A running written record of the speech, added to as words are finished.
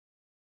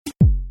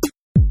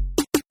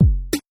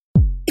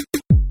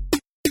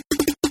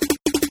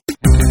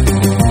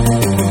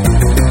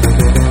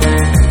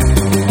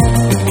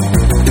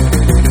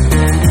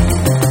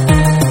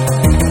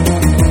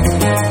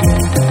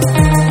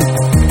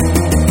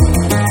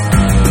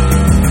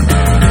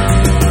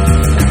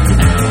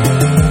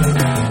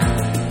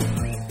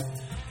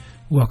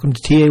Welcome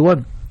to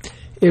TA1,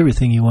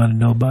 everything you want to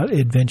know about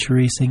adventure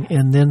racing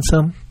and then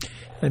some.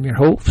 I'm your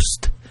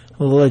host,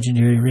 the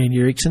legendary Randy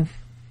Erickson.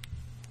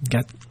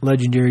 Got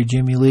legendary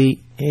Jimmy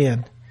Lee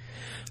and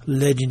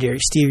legendary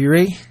Stevie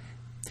Ray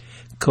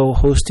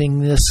co-hosting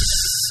this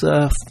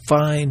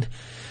fine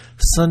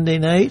Sunday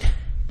night.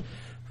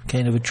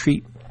 Kind of a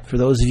treat for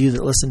those of you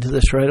that listen to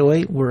this right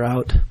away. We're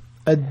out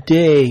a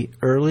day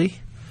early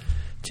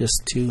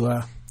just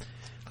to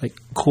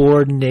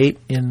coordinate,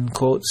 in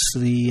quotes,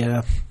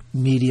 the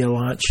media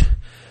launch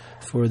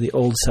for the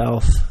Old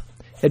South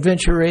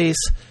Adventure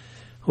Race,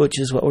 which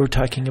is what we're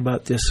talking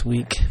about this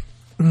week.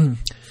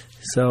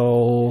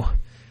 So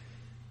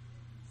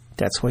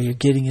that's why you're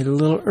getting it a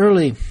little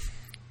early.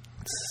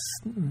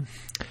 I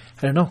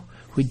don't know.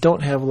 We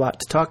don't have a lot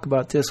to talk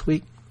about this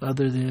week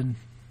other than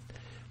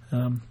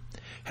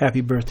happy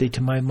birthday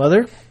to my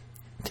mother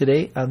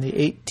today on the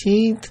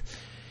 18th.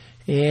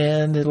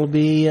 And it'll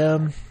be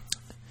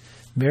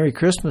Merry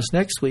Christmas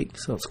next week.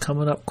 So it's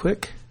coming up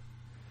quick.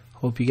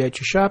 Hope you got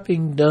your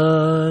shopping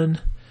done.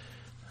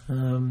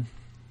 I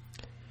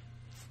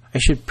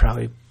should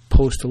probably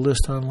post a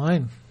list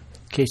online in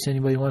case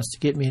anybody wants to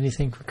get me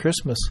anything for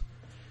Christmas.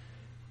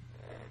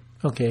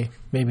 Okay,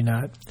 maybe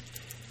not.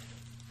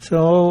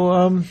 So,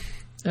 I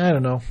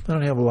don't know. I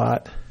don't have a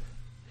lot.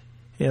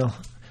 You know,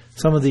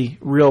 some of the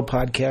real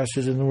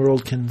podcasters in the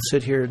world can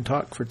sit here and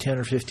talk for 10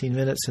 or 15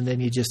 minutes, and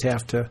then you just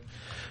have to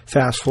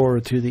fast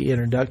forward through the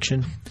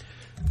introduction.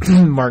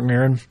 Mark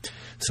Maron.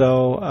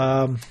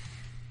 So,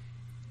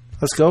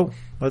 let's go.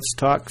 Let's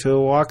talk to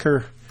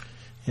Walker.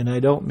 And I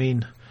don't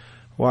mean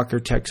Walker,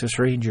 Texas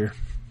Ranger.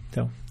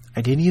 So, I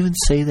didn't even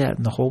say that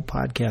in the whole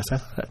podcast. I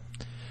thought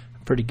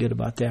I'm pretty good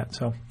about that.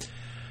 So,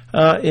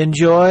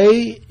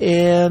 enjoy,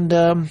 and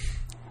I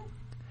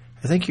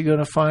think you're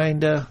going to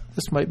find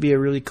this might be a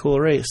really cool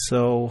race.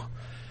 So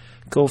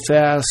go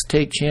fast,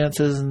 take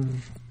chances,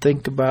 and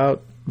think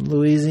about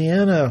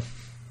Louisiana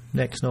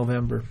next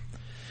November.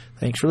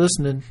 Thanks for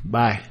listening.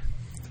 Bye.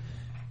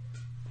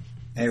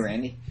 Hey,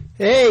 Randy.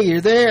 Hey, you're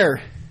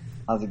there.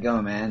 How's it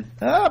going, man?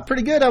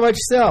 Pretty good. How about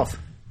yourself?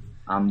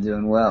 I'm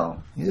doing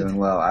well. Doing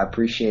well. I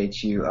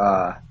appreciate you.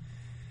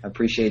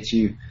 Offering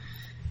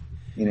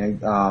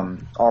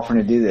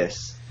to do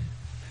this.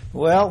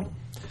 Well,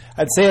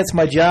 I'd say it's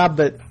my job,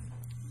 but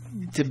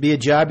to be a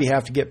job, you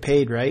have to get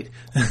paid, right?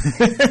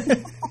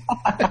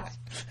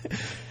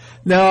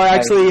 No,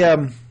 actually,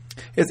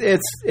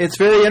 it's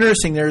very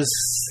interesting. There's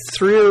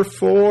 3 or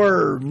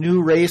 4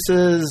 new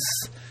races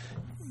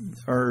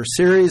or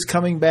series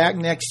coming back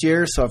next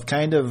year, so I've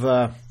kind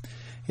of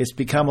it's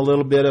become a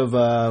little bit of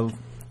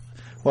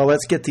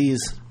let's get these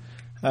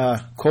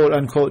quote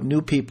unquote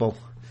new people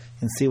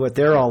and see what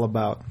they're all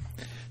about.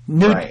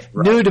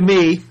 New to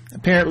me.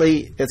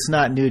 Apparently, it's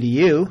not new to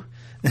you.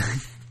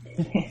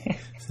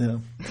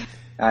 So,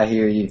 I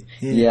hear you.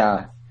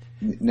 Yeah.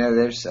 No,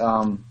 there's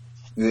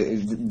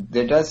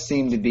there does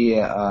seem to be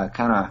a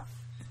kind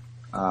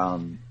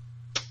of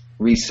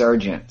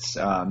resurgence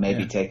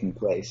taking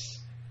place.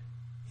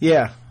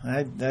 Yeah,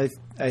 I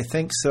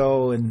think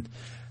so, and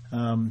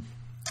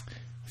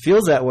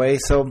feels that way.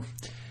 So,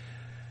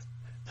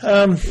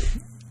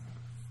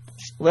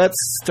 let's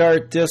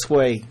start this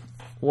way.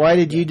 Why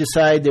did you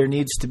decide there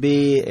needs to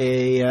be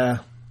a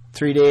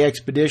 3-day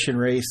expedition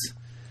race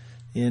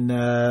in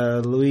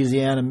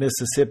Louisiana,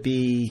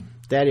 Mississippi,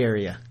 that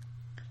area?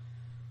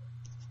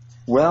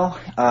 Well,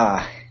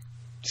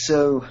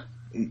 so,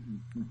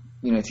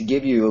 to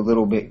give you a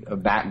little bit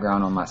of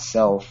background on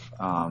myself.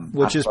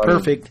 Which is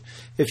perfect.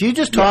 If you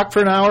just talk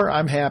for an hour,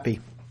 I'm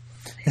happy.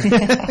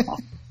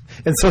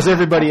 And so is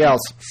everybody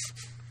else.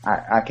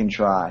 I can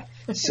try.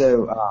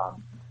 So, a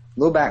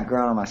little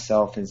background on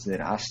myself is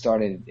that I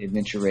started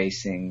adventure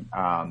racing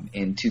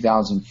in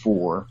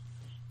 2004,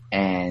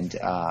 and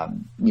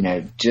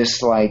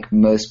just like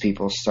most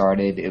people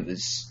started, it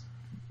was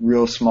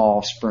real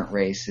small sprint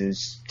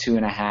races,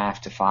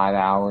 2.5 to 5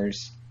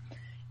 hours,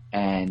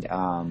 and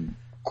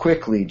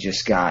quickly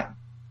just got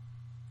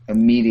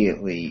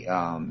immediately.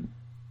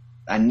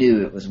 I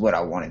knew it was what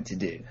I wanted to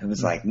do. It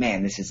was like,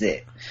 man, this is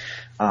it.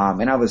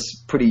 And I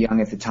was pretty young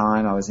at the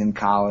time. I was in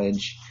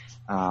college.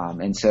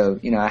 And so,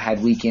 I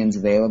had weekends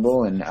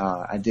available, and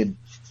I did,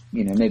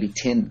 maybe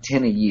 10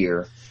 a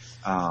year,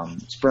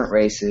 sprint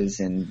races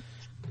and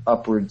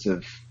upwards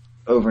of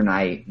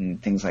overnight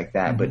and things like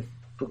that. Mm-hmm. But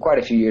for quite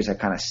a few years, I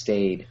kind of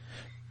stayed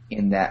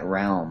in that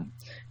realm.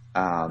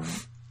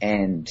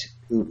 And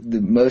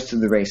most of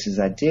the races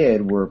I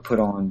did were put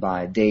on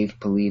by Dave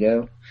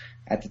Polito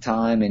at the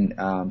time,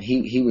 and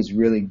he was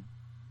really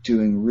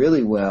doing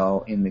really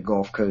well in the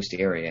Gulf Coast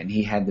area, and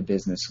he had the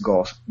business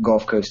Gulf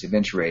Coast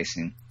Adventure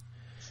Racing.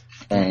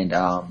 And,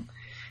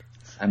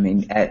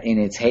 in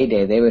its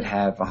heyday, they would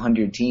have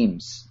 100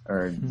 teams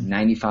or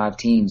 95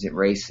 teams at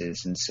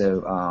races. And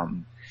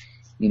so,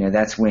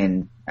 that's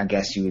when I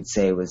guess you would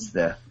say was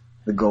the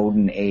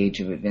golden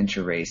age of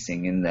adventure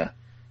racing in the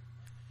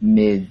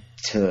mid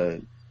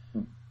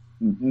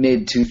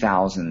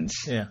 2000s.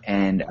 Yeah.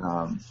 And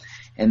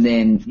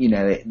then,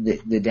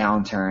 the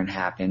downturn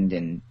happened,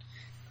 and,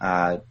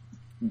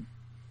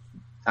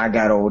 I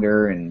got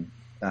older, and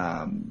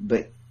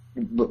but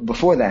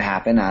before that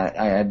happened,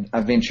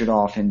 I ventured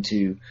off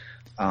into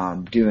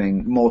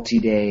doing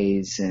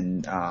multi-days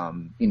and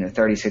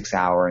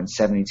 36-hour and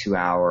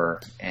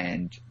 72-hour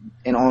and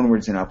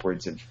onwards and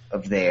upwards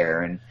of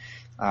there. And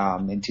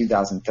in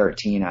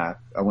 2013, I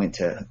went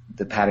to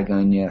the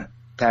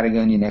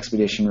Patagonian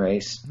expedition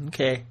race.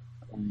 Okay.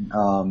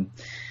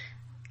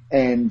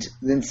 And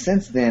then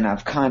since then,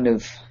 I've kind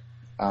of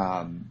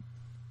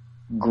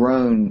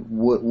grown.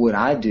 What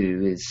I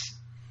do is,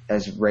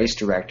 as race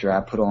director,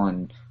 I put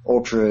on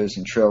ultras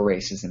and trail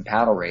races and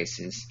paddle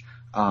races,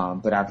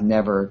 but I've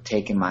never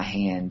taken my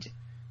hand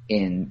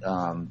in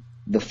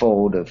the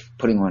fold of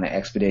putting on an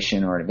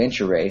expedition or an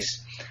adventure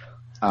race.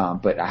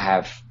 But I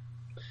have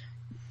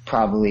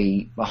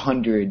probably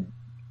 100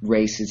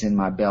 races in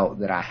my belt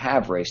that I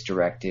have race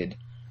directed,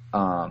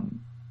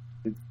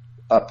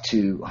 up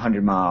to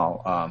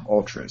 100-mile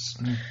ultras.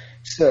 Mm.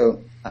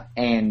 So,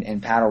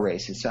 and paddle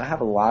races. So I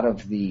have a lot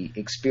of the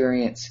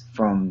experience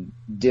from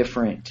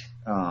different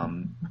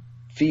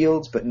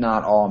fields, but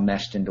not all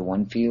meshed into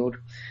one field.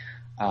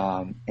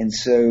 And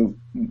so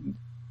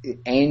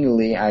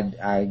annually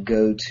I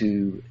go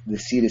to the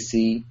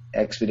Sea-to-Sea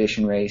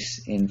expedition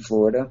race in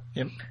Florida.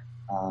 Yep.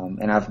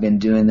 And I've been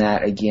doing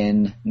that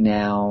again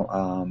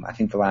now, I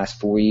think the last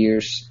 4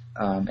 years.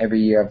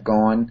 Every year I've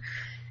gone.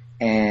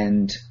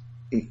 And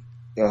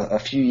a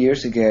few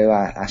years ago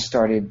I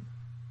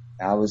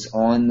was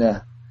on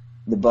the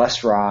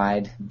bus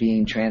ride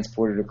being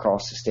transported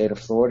across the state of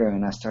Florida,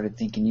 and I started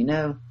thinking,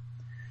 I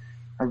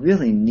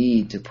really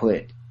need to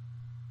put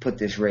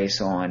this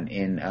race on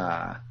in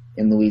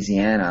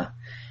Louisiana.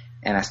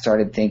 And I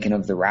started thinking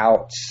of the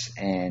routes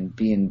and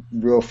being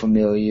real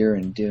familiar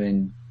and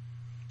doing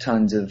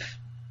tons of,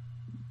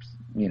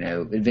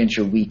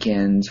 adventure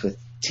weekends with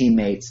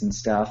teammates and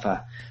stuff.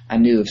 I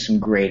knew of some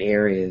great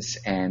areas.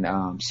 And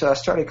so I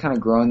started kind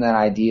of growing that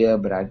idea,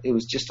 but it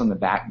was just on the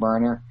back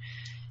burner.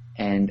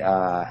 And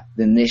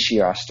then this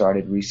year I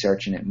started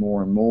researching it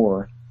more and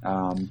more,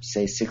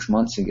 say 6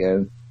 months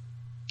ago,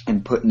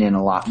 and putting in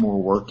a lot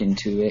more work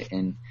into it,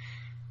 and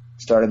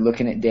started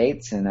looking at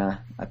dates. And I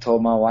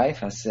told my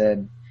wife, I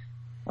said,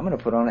 I'm going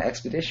to put on an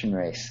expedition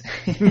race.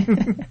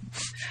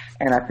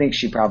 And I think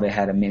she probably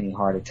had a mini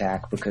heart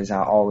attack, because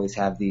I always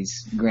have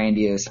these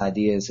grandiose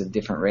ideas of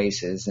different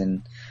races,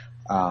 and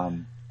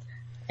I've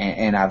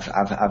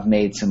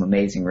made some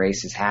amazing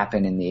races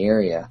happen in the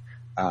area.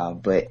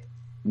 But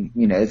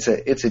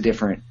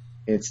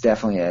it's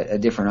definitely a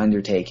different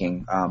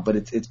undertaking. But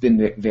it's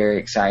been very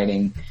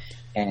exciting.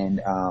 And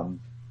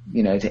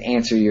to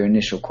answer your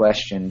initial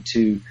question,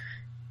 to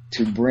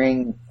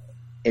bring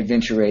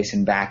adventure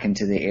racing back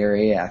into the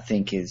area, I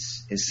think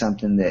is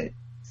something that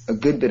a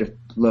good bit of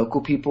local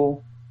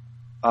people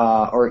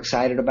are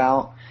excited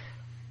about.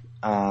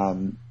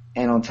 And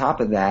on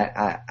top of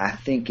that, I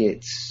think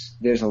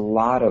there's a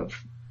lot of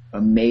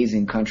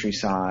amazing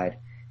countryside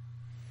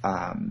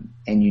and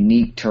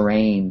unique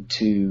terrain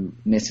to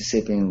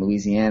Mississippi and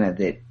Louisiana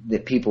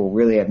that people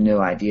really have no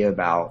idea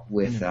about,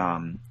 with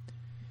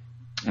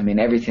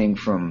everything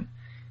from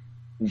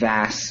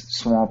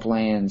vast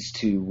swamplands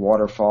to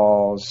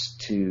waterfalls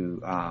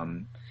to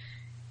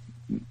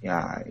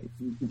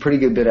pretty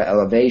good bit of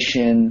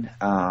elevation,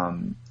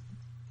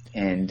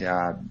 and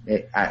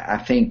I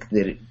think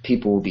that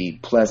people will be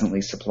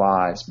pleasantly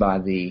surprised by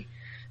the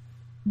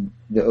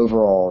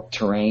overall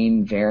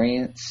terrain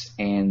variance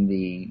and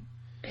the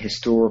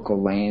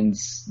historical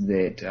lands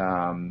that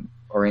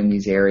are in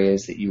these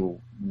areas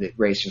that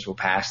racers will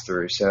pass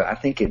through. So I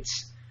think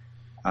it's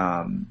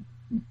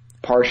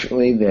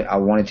partially that I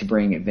wanted to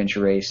bring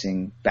adventure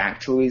racing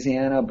back to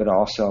Louisiana, but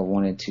also I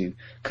wanted to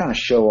kind of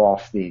show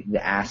off the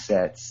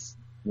assets,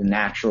 the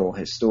natural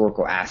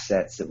historical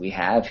assets that we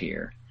have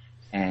here.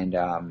 And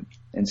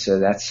so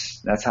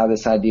that's how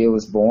this idea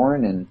was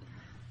born. And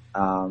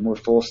we're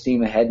full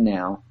steam ahead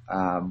now.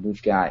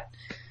 We've got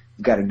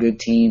a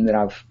good team that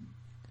I've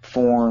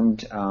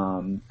formed.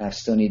 I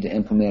still need to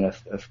implement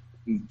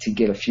to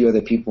get a few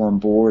other people on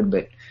board,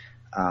 but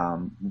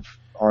we've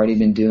already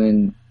been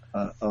doing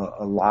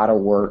a lot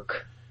of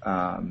work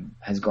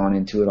has gone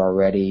into it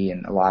already,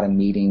 and a lot of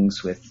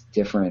meetings with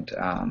different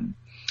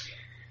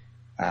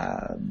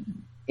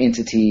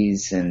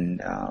entities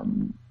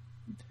and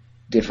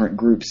different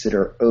groups that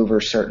are over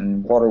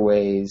certain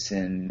waterways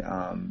and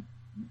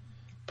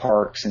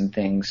parks and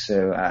things.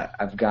 So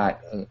I've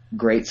got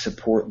great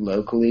support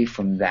locally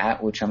from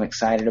that, which I'm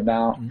excited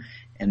about,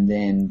 and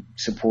then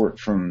support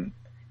from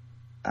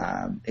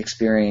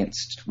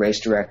experienced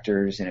race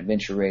directors and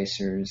adventure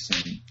racers,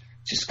 and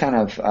just kind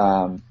of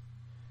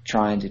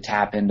trying to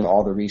tap into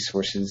all the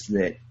resources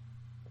that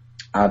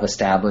I've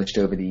established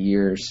over the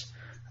years,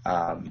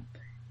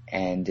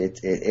 and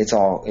it's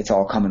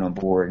all coming on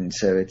board, and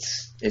so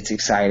it's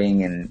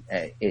exciting, and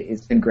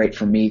it's been great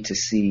for me to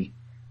see,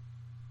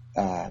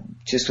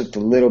 just with the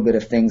little bit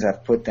of things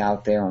I've put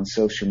out there on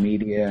social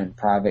media and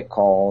private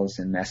calls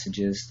and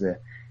messages,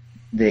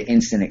 the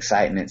instant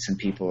excitement some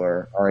people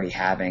are already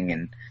having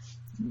and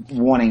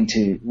wanting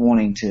to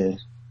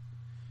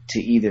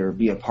either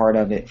be a part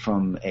of it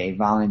from a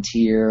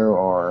volunteer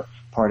or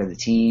part of the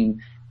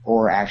team,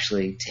 or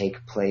actually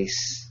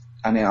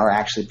or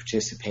actually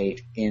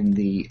participate in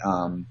the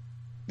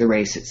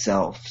race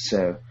itself.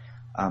 So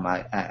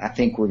I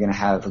think we're going to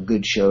have a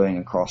good showing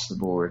across the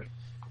board.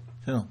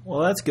 Oh, well,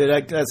 that's good.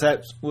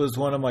 That was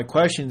one of my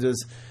questions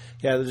is,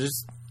 there's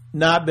just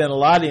not been a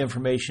lot of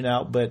information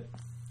out, but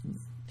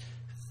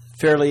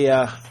fairly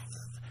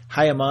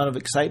high amount of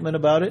excitement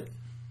about it.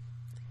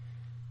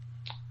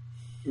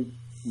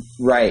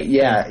 Right.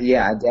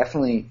 Yeah.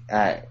 Definitely.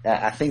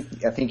 I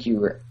think you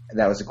were.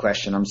 That was a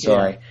question. I'm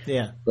sorry.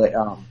 Yeah. But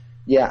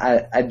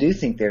I do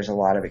think there's a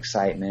lot of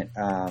excitement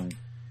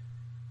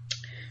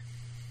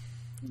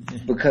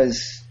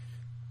because,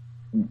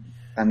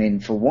 I mean,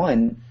 for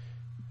one,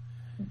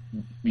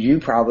 you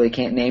probably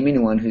can't name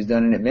anyone who's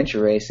done an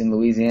adventure race in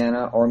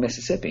Louisiana or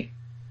Mississippi.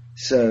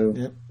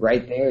 So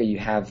right there, you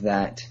have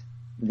that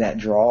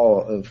draw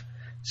of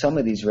some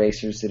of these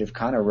racers that have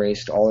kind of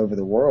raced all over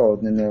the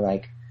world, and they're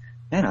like,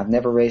 man, I've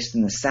never raced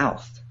in the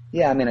South.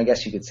 Yeah, I mean, I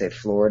guess you could say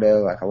Florida.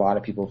 Like a lot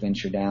of people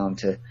venture down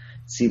to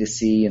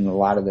C2C, and a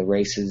lot of the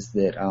races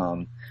that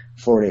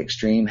Florida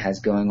Extreme has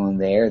going on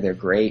there, they're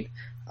great.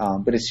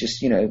 But it's just,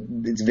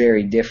 it's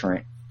very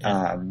different.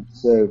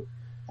 So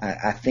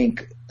I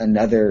think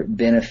another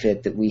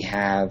benefit that we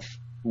have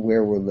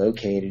where we're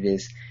located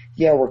is,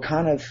 we're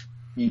kind of,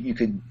 you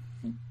could,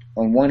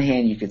 on one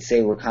hand, you could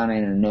say we're kind of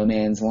in a no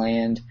man's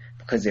land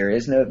because there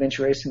is no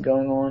adventure racing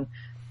going on,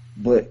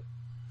 but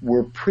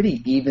we're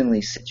pretty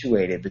evenly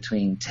situated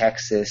between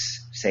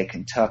Texas, say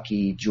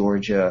Kentucky,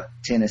 Georgia,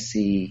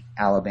 Tennessee,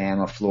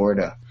 Alabama,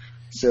 Florida.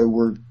 So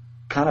we're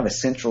kind of a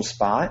central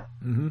spot.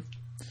 Mm-hmm.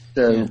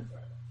 So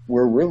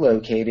where we're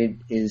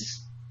located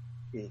is,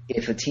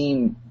 if a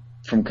team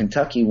from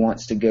Kentucky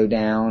wants to go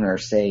down, or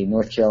say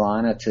North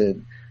Carolina,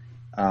 to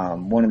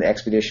one of the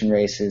expedition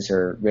races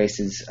or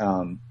races,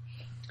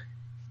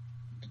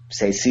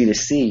 say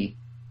C2C,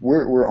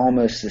 we're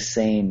almost the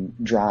same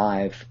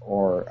drive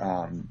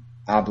or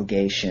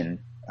obligation.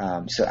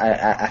 So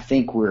I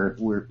think we're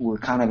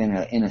kind of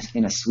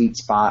in a sweet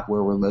spot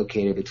where we're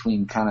located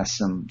between kind of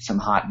some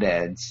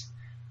hotbeds.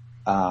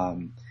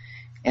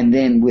 And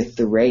then with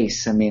the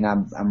race, I mean,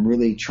 I'm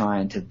really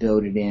trying to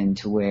build it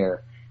into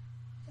where,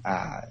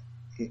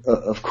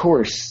 of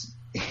course,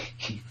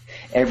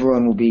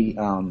 everyone will be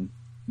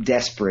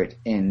desperate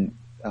in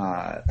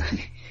a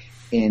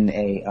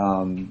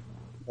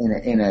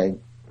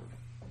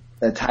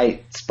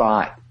tight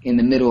spot in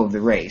the middle of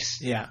the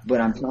race. Yeah. But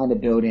I'm trying to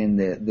build in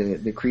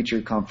the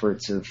creature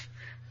comforts of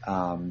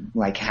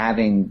like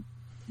having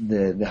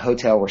the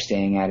hotel we're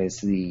staying at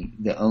is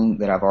the own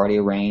that I've already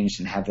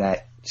arranged and have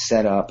that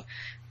set up.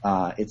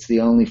 It's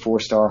the only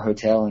 4-star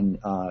hotel in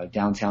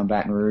downtown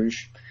Baton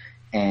Rouge,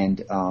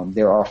 and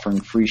they're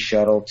offering free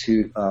shuttle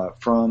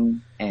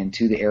from and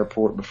to the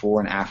airport before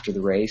and after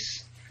the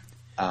race.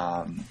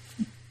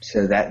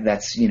 So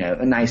that's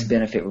a nice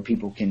benefit where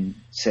people can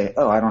say,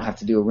 oh, I don't have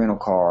to do a rental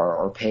car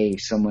or pay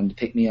someone to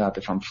pick me up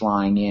if I'm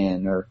flying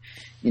in, or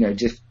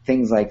just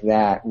things like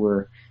that.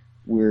 We're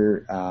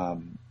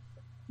going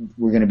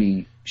to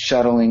be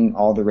shuttling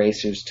all the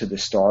racers to the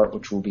start,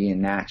 which will be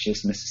in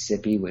Natchez,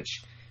 Mississippi.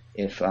 Which,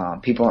 if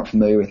people aren't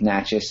familiar with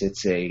Natchez,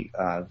 it's a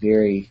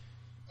very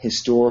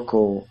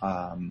historical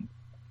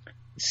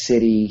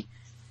city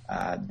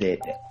that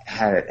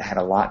had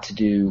a lot to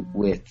do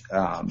with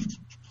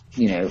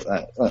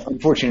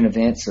unfortunate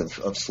events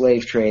of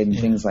slave trade and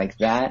things like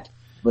that.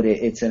 But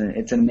it's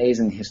an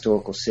amazing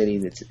historical city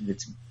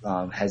that's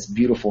has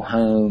beautiful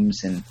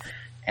homes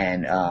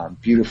and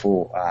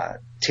beautiful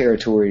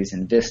territories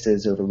and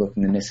vistas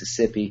overlooking the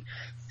Mississippi.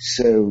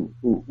 So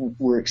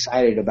we're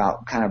excited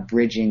about kind of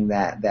bridging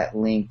that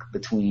link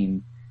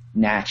between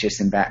Natchez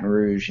and Baton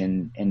Rouge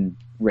and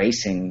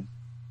racing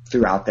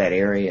throughout that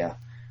area.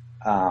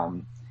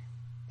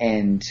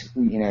 And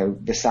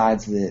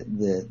besides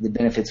the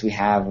benefits we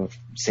have of,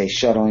 say,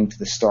 shuttling to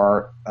the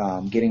start,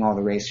 getting all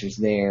the racers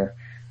there,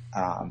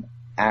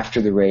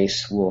 after the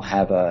race we'll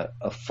have a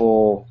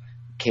full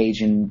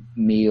Cajun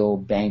meal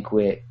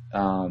banquet,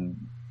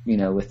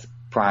 with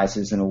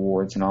prizes and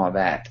awards and all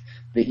that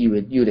you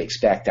would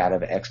expect out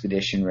of an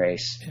expedition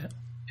race.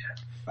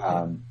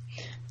 Yeah.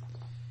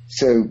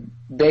 So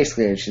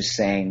basically, it's just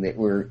saying that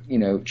we're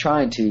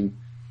trying to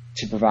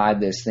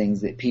provide those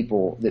things that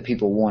people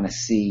want to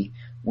see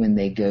when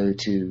they go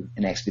to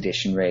an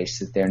expedition race,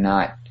 that they're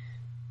not,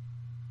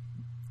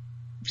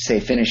 say,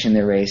 finishing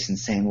their race and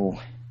saying, well,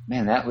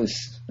 man, that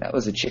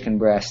was a chicken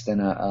breast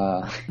and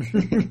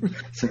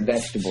some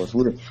vegetables.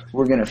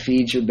 We're going to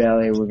feed your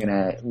belly. We're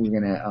going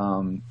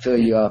to fill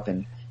you up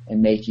and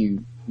make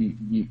you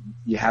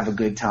have a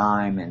good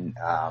time, and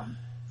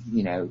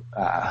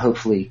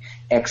hopefully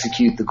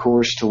execute the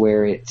course to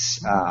where it's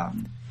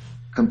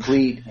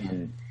complete,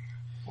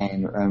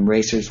 and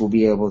racers will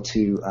be able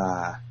to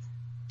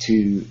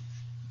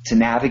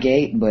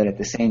navigate, but at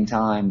the same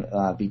time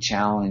be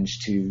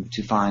challenged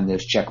to find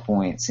those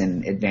checkpoints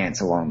and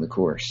advance along the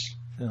course.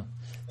 Yeah.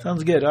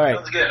 Sounds good. All right.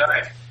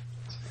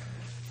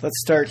 Let's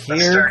start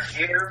here.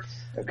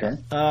 Okay.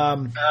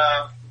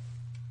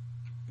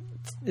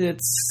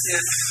 It's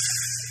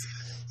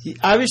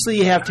obviously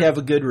you have to have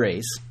a good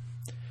race,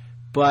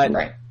 but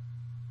Right.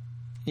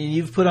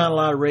 you've put on a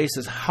lot of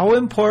races. How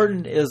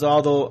important is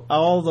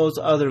all those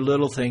other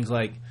little things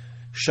like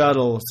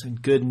shuttles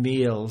and good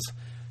meals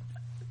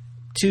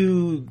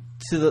to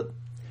the?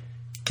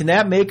 Can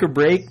that make or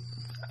break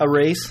a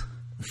race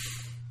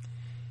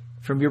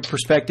from your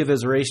perspective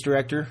as a race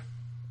director?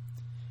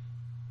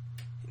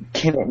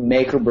 Can it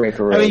make or break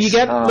a race? I mean, you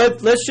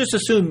got. Let's just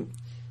assume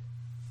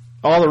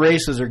all the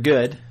races are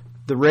good.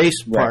 The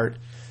race part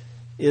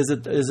is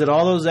it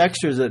all those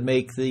extras that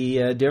make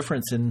the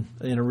difference in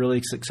a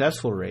really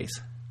successful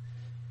race?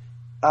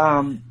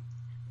 I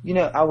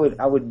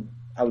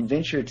would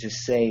venture to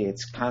say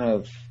it's kind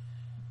of.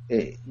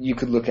 You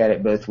could look at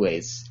it both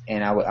ways,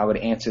 and I would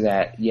answer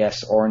that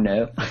yes or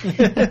no.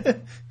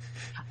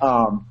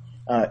 All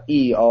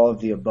of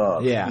the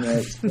above.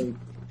 Yeah.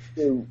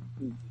 So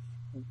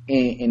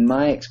in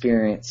my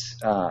experience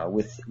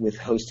with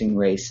hosting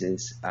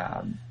races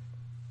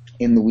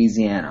in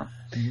Louisiana,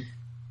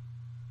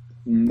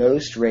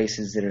 most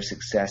races that are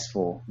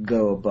successful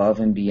go above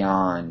and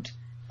beyond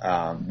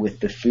with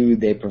the food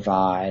they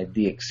provide,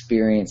 the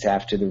experience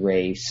after the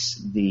race,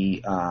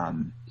 the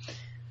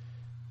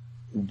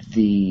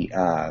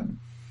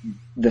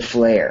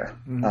flair.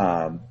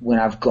 When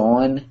I've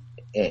gone,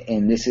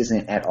 and this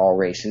isn't at all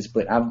races,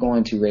 but I've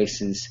gone to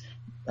races,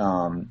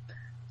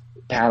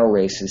 paddle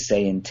races,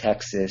 say in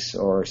Texas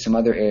or some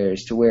other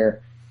areas, to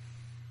where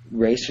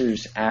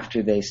racers,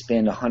 after they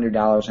spend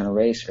 $100 on a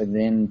race, are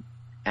then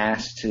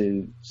asked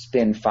to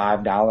spend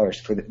 $5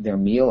 for their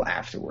meal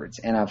afterwards.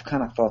 And I've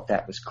kind of thought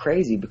that was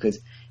crazy, because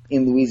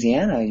in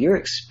Louisiana, you're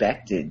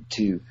expected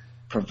to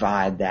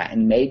provide that.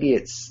 And maybe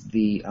it's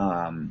the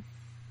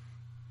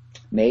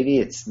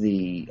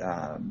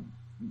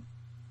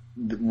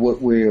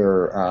what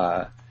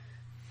we're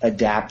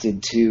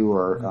adapted to,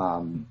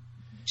 or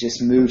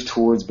just moved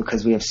towards,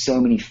 because we have so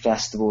many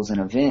festivals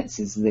and events,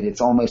 is that it's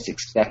almost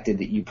expected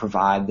that you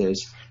provide the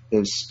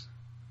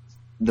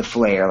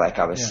flair, like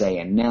I was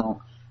saying.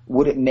 Now,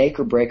 would it make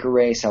or break a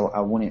race? I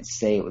wouldn't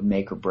say it would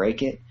make or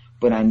break it,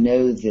 but I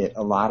know that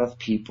a lot of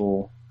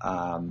people,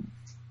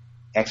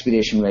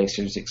 expedition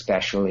racers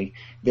especially,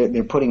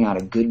 they're putting out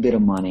a good bit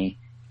of money,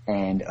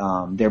 and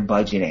they're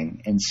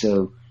budgeting, and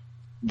so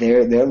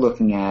they're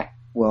looking at,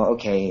 well,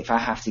 okay, if I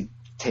have to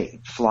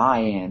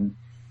fly in,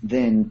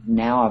 then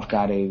now I've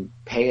got to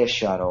pay a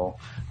shuttle,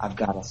 I've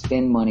got to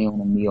spend money on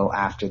a meal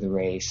after the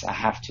race, I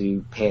have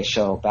to pay a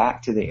shuttle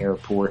back to the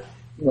airport.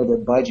 They're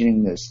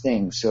budgeting those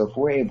things. So if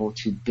we're able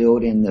to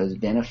build in those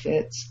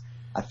benefits,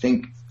 I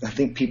think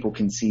people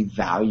can see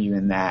value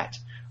in that,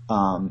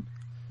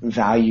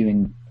 value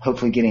in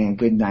hopefully getting a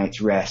good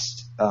night's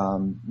rest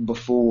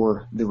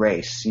before the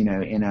race, in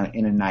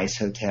a nice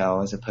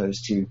hotel, as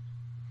opposed to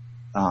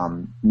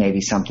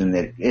maybe something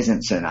that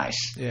isn't so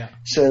nice. Yeah.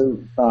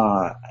 So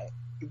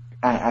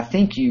I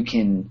think you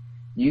can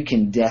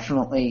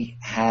definitely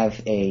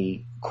have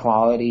a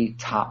quality,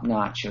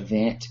 top-notch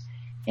event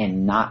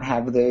and not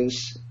have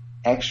those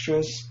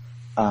extras,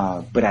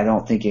 but I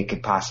don't think it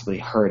could possibly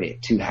hurt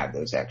it to have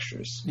those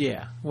extras.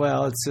 Yeah.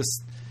 Well, it's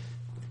just,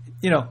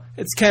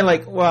 it's kind of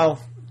like,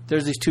 well,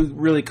 there's these two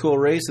really cool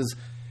races.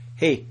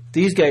 Hey,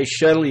 these guys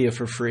shuttle you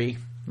for free.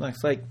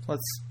 It's like,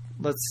 let's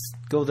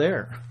go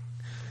there.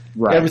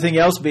 Right. Everything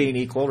else being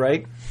equal,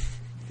 right?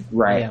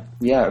 Right.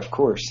 Yeah, of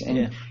course.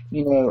 And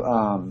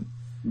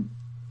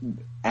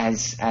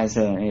as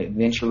an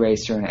adventure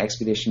racer and an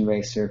expedition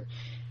racer,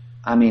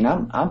 I mean,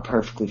 I'm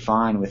perfectly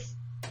fine with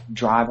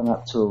driving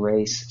up to a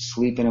race,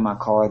 sleeping in my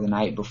car the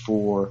night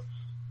before,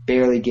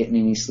 barely getting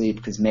any sleep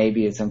because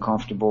maybe it's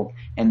uncomfortable,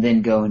 and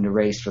then going to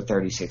race for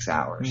 36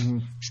 hours. Mm-hmm.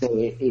 So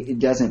it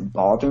doesn't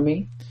bother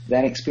me,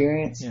 that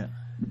experience. Yeah.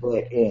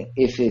 But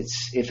if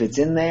it's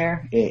in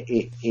there,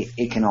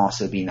 it can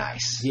also be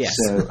nice. Yes.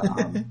 So,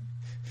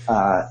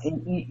 I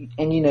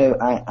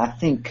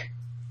think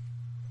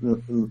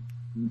we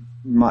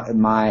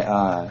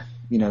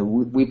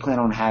plan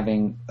on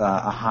having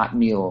a hot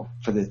meal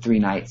for the 3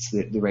 nights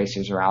that the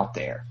racers are out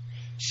there.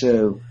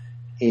 So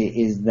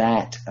is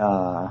that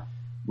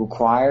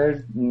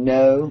required?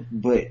 No,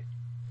 but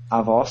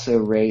I've also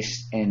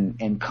raced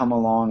and come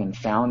along and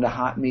found a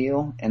hot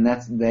meal, and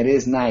that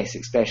is nice,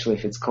 especially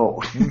if it's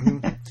cold.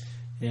 Mm-hmm.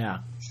 Yeah.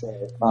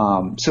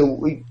 So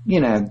we,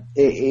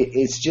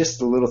 it's just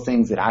the little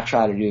things that I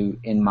try to do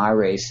in my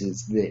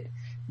races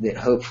that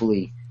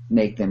hopefully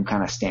make them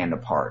kind of stand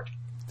apart.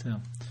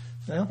 So,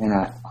 well, and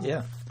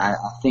I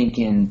think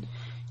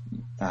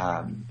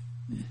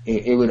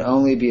it would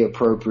only be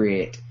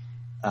appropriate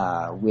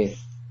with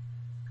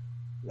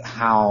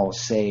how,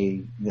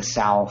 say, the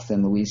South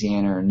and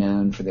Louisiana are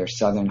known for their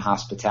Southern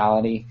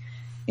hospitality.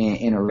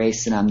 In a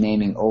race that I'm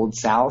naming Old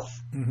South,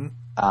 mm-hmm.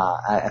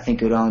 I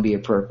think it would only be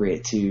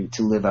appropriate to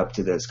live up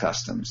to those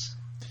customs.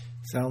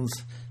 Sounds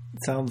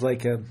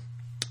like and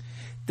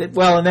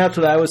that's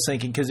what I was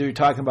thinking, because we were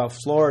talking about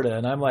Florida,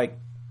 and I'm like,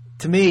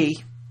 to me,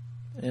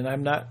 and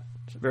I'm not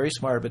very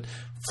smart, but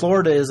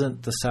Florida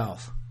isn't the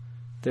South.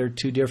 they're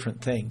two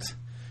different things.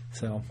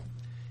 So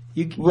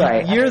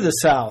Right. you're the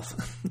South.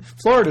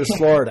 Florida's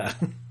Florida.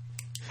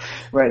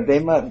 Right. They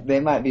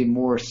might be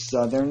more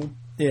southern.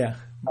 Yeah.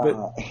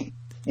 But,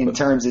 in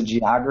terms of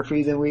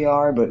geography than we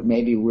are, but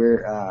maybe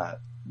we're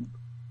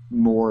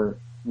more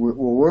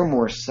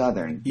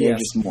southern. They're Yes.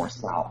 just more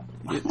south.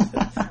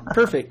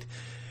 Perfect.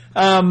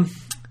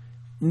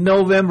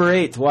 November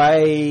 8th.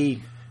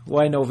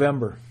 Why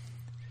November?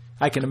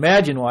 I can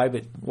imagine why,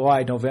 but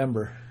why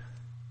November?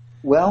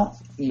 Well,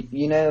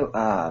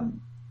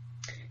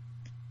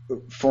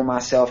 for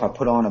myself, I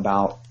put on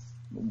about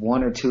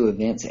 1 or 2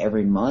 events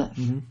every month.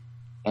 Mm-hmm.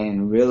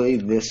 And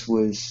really,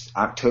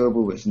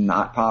 October was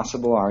not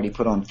possible. I already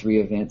put on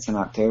 3 events in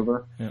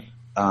October. Yeah.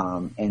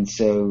 And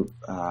so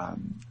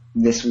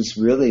this was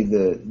really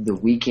the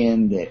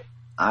weekend that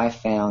I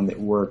found that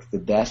worked the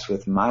best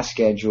with my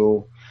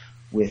schedule,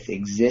 with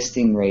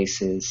existing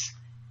races,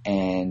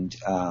 and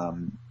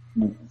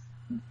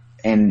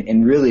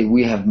really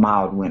we have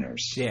mild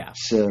winters. Yeah.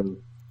 So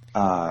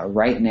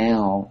right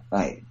now,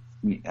 I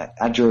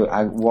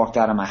walked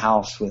out of my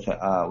house with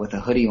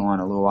a hoodie on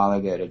a little while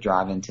ago to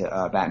drive into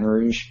Baton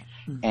Rouge,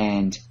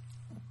 and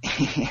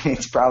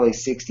it's probably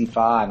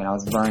 65, and I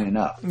was burning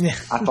up. Yeah.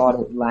 I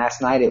thought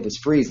last night it was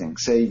freezing.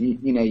 So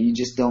you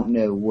just don't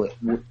know what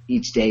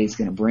each day is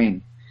going to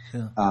bring.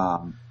 Yeah.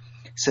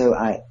 So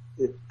I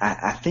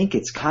think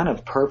it's kind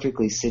of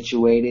perfectly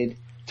situated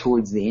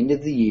towards the end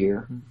of the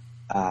year.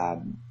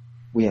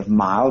 We have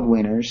mild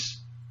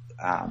winters.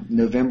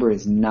 November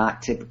is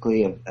not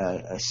typically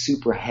a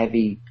super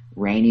heavy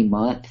rainy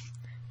month,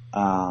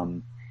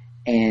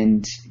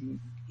 and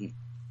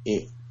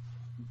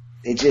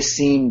it just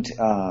seemed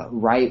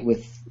right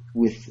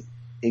with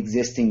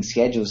existing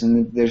schedules.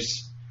 And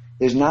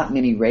there's not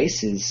many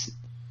races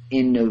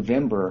in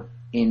November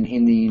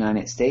in the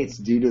United States,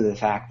 due to the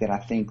fact that I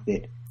think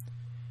that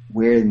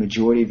where the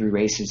majority of your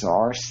races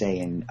are, say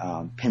in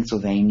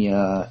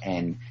Pennsylvania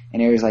and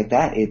areas like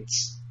that,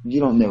 you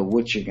don't know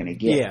what you're going to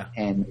get. Yeah.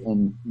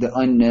 And the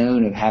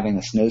unknown of having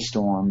a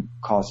snowstorm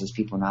causes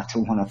people not to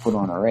want to put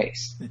on a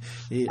race.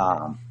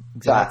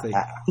 Exactly.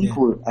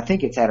 So I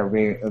think it's at a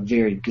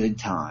very good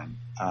time,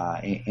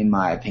 in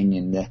my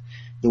opinion.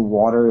 The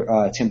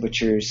water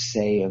temperatures,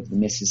 say, of the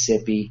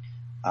Mississippi,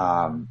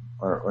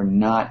 are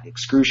not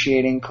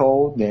excruciating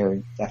cold.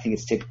 I think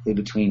it's typically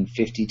between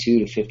 52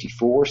 to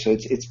 54, so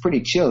it's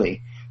pretty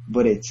chilly,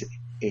 but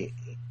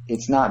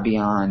it's not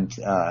beyond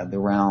the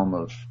realm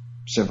of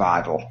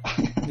survival.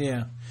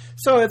 Yeah.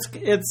 So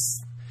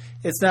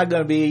it's not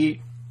going to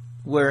be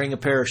wearing a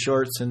pair of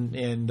shorts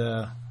and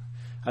a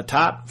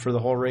top for the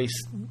whole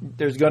race.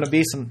 There's going to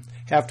be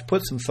have to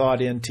put some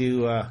thought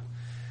into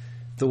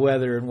the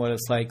weather and what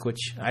it's like,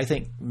 which I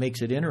think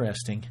makes it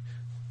interesting.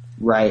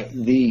 Right.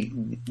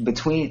 In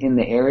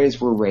the areas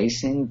we're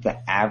racing, the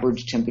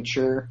average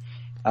temperature,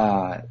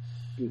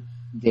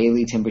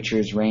 daily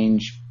temperatures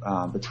range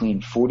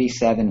between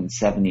 47 and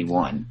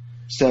 71.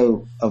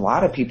 So a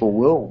lot of people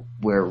will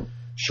wear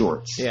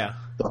shorts. Yeah.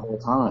 The whole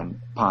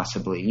time,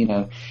 possibly,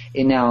 And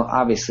now,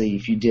 obviously,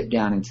 if you dip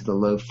down into the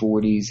low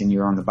 40s and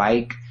you're on the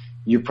bike,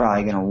 you're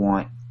probably going to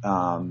want,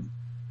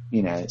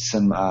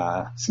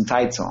 some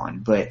tights on.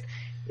 But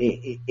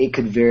it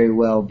could very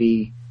well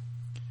be.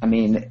 I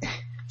mean,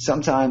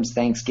 sometimes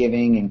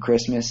Thanksgiving and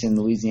Christmas in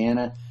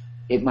Louisiana,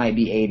 it might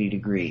be 80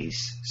 degrees.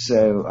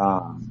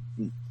 So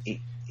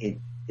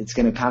it's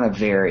going to kind of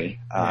vary,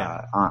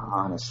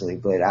 honestly.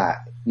 But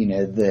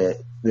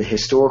the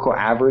historical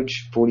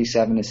average,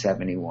 47 to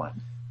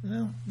 71.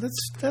 Well,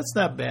 that's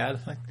not bad.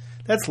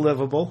 That's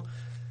livable.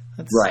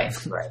 Right.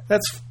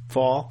 That's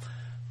fall.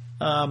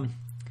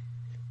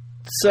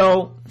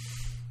 So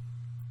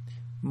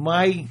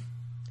my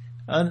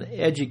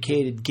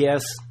uneducated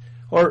guess,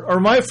 or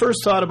my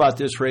first thought about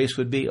this race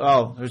would be,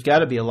 there's got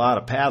to be a lot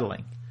of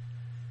paddling.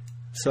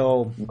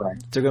 So right.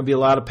 Is there going to be a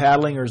lot of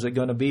paddling, or is it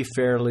going to be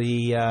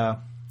fairly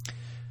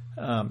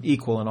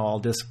equal in all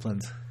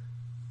disciplines?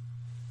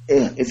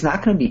 It's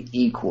not going to be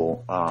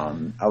equal.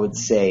 I would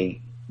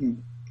say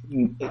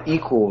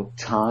equal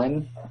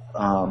time,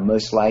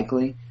 most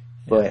likely,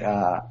 but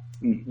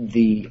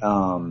the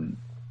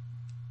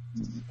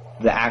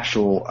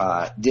actual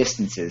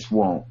distances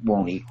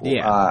won't equal.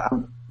 Yeah.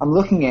 I'm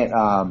looking at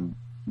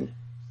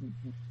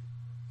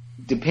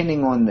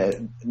depending on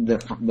the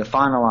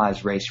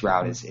finalized race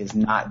route is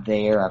not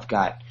there. I've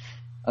got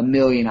a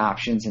million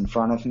options in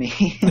front of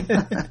me.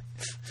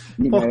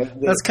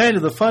 That's kind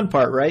of the fun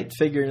part, right?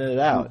 Figuring it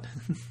out.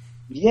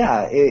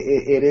 Yeah,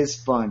 it is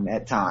fun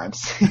at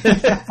times.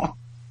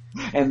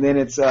 And then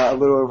it's a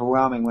little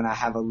overwhelming when I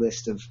have a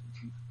list of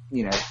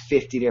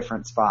 50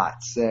 different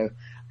spots. So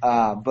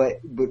but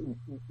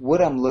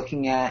what I'm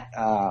looking at,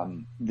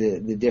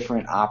 the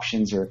different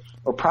options are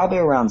probably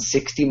around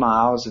 60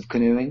 miles of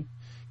canoeing.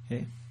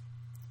 Okay.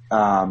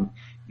 I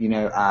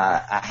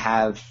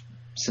have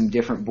some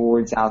different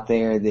boards out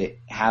there that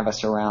have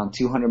us around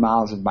 200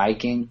 miles of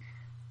biking,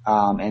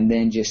 and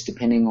then just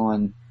depending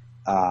on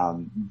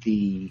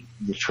the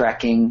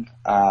trekking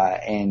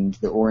and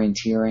the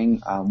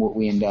orienteering, what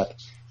we end up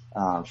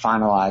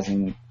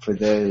finalizing for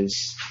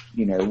those,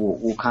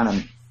 we'll kind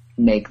of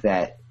make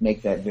that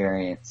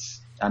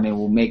variance. I mean,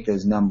 we'll make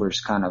those numbers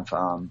kind of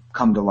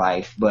come to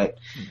life. But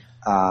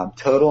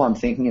total, I'm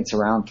thinking it's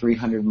around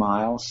 300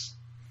 miles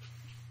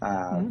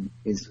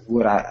is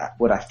what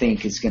I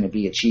think is going to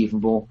be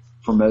achievable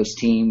for most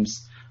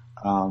teams,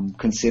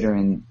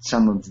 considering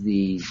some of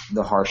the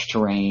harsh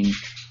terrain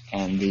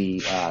and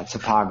the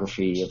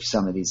topography of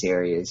some of these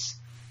areas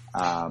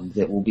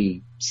that will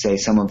be, say,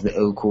 some of the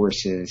O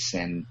courses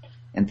and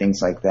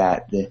things like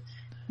that. The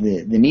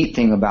neat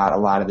thing about a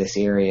lot of this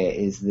area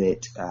is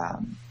that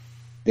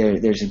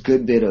there's a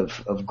good bit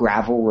of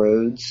gravel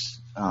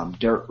roads,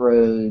 dirt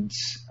roads,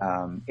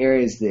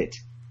 areas that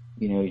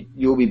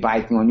you'll be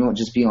biking on. You won't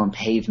just be on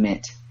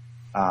pavement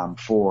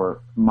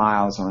for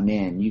miles on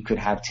end. You could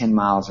have 10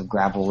 miles of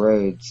gravel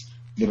roads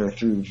that are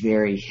through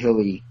very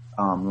hilly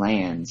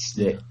lands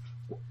that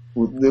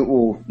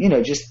will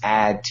just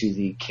add to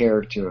the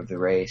character of the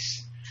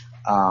race.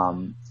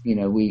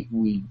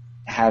 We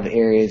have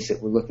areas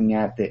that we're looking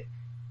at that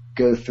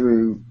go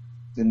through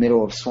the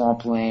middle of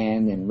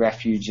swampland and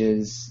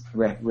refuges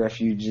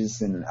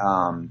and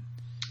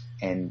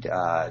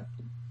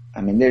I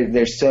mean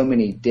there's so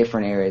many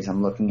different areas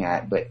I'm looking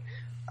at, but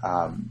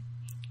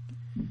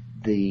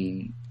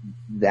the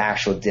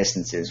actual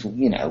distances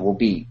will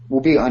be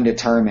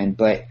undetermined,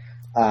 but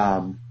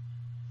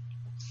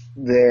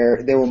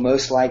there will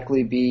most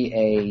likely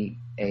be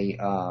a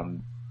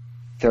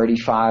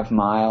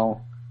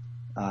 35-mile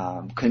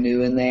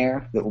canoe in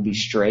there that will be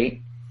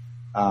straight,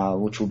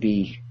 which will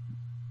be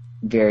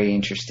very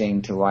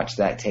interesting to watch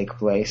that take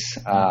place.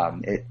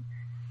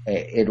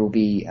 It'll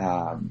be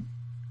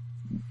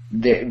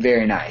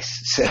very nice.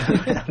 So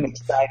I'm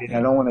excited. I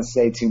don't want to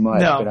say too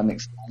much, but I'm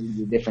excited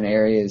the different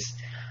areas.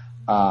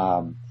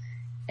 I'm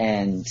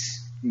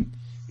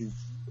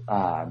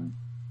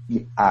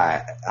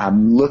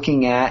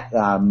looking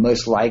at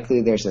most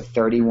likely there's a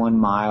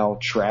 31-mile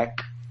trek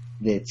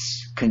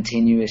that's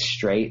continuous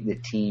straight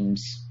that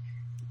teams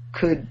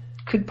could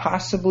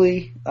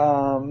possibly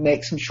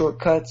make some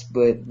shortcuts,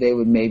 but they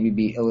would maybe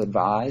be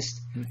ill-advised.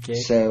 Okay.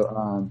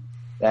 So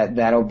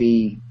that'll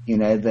be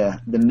the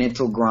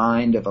mental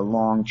grind of a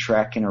long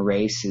trek in a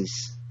race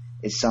is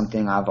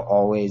something I've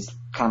always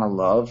kind of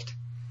loved,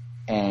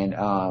 and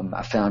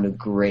I found a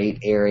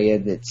great area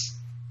that's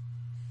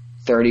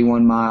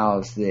 31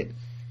 miles that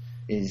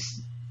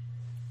is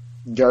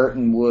dirt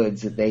and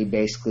woods that they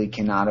basically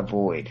cannot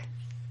avoid.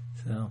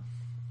 So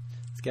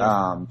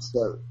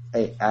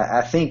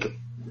I think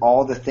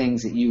all the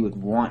things that you would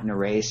want in a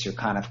race are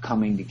kind of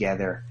coming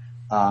together.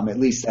 At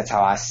least that's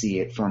how I see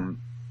it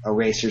from a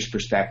racer's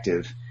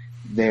perspective.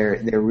 They're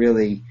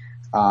really,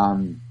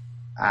 I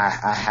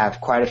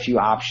have quite a few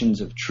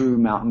options of true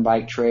mountain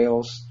bike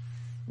trails,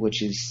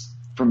 which is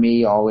for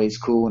me always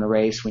cool in a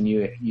race when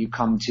you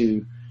come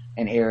to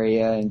an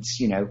area and it's,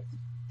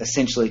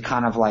 essentially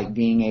kind of like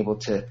being able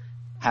to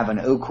have an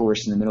O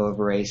course in the middle of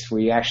a race where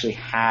you actually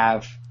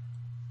have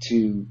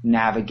to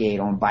navigate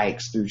on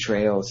bikes through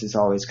trails is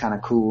always kind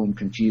of cool and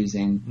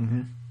confusing.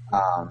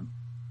 Mm-hmm.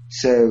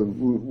 So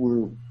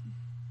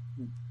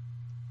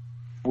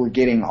we're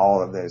getting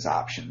all of those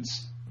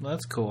options.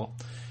 That's cool.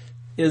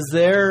 Is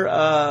there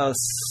a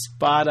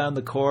spot on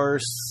the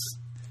course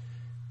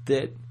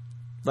that,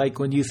 like,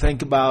 when you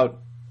think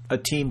about a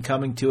team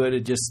coming to it,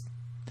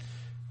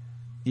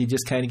 you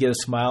just kind of get a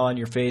smile on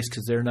your face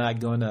because they're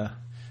going to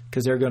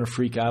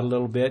freak out a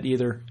little bit,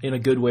 either in a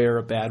good way or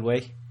a bad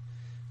way?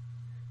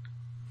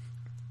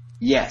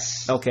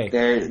 Yes. Okay.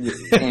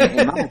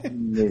 In my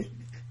opinion,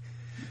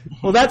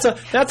 well, that's all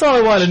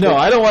I want to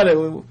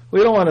know. We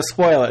don't want to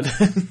spoil it.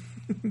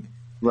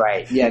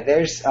 Right. Yeah.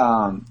 There's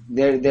some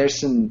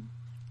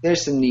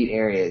neat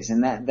areas,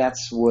 and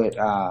that's what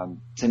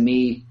to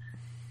me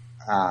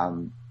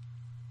I'm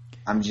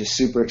just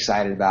super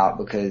excited about,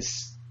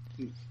 because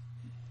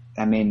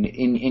I mean,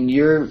 in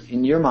your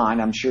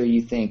mind, I'm sure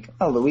you think,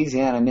 oh,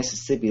 Louisiana,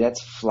 Mississippi,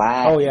 that's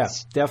flat. Oh yeah,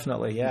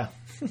 definitely, yeah.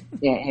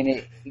 Yeah, and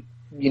it,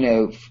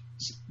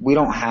 we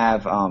don't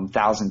have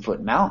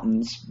 1,000-foot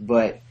mountains,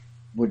 but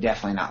we're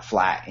definitely not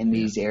flat in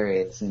these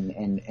areas,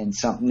 and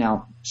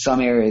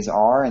some areas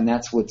are, and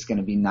that's what's going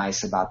to be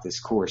nice about this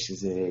course is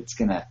that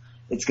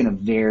it's gonna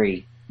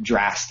vary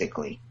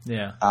drastically.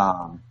 Yeah.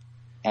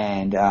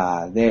 And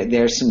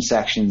there's some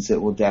sections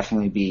that will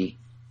definitely be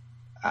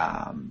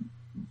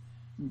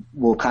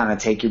will kind of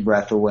take your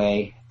breath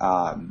away.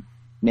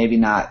 Maybe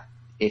not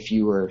if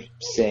you were,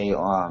 say,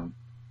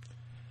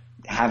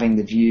 having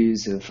the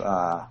views of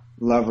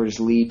Lover's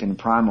Leap and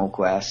Primal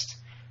Quest,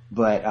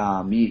 but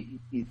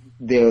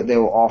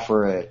they'll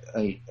offer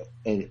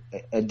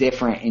a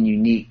different and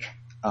unique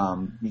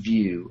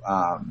view.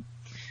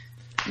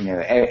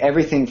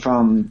 Everything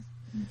from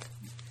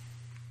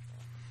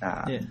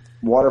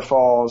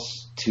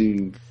waterfalls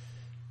to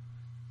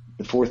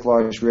the fourth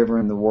largest river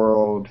in the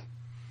world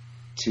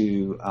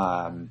to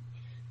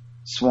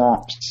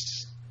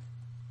swamps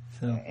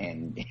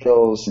and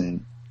hills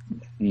and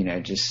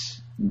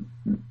just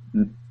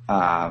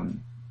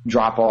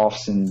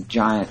drop-offs and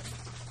giant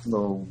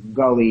little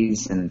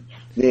gullies, and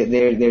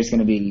there's going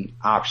to be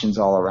options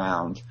all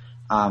around.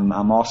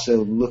 I'm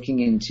also looking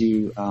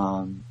into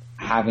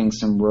having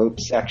some rope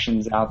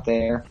sections out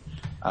there.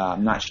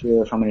 I'm not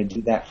sure if I'm going to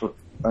do that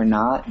or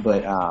not,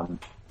 but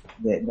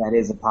that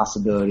is a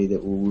possibility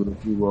that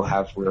we will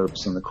have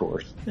ropes on the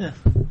course. Yeah.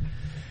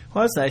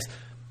 Well, that's nice.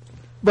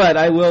 But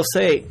I will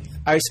say,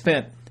 I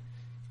spent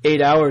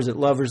 8 hours at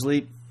Lover's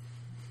Leap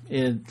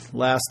in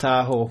last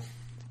Tahoe,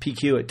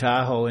 PQ at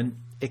Tahoe, and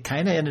it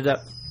kind of ended up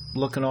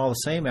looking all the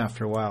same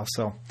after a while.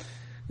 So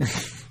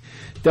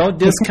don't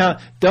discount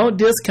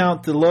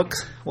the look,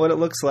 what it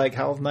looks like,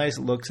 how nice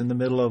it looks in the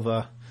middle of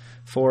a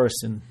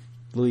forest in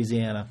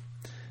Louisiana.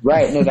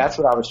 Right. No, that's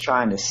what I was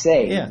trying to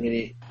say. Yeah.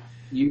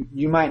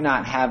 You might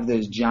not have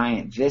those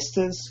giant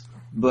vistas,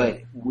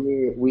 but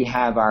we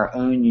have our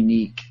own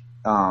unique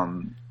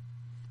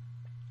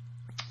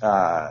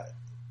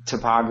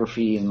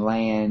topography and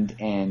land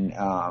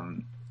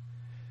and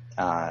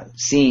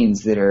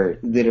scenes that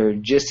are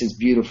just as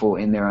beautiful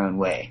in their own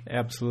way.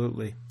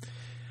 Absolutely.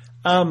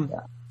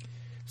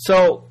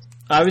 So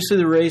obviously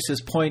the race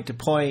is point to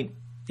point.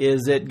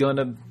 Is it they're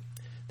going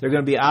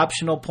to be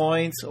optional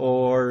points,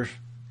 or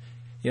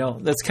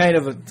that's kind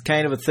of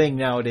a thing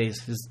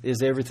nowadays?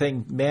 Is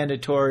everything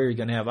mandatory? Are you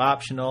going to have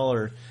optional,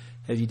 or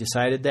have you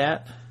decided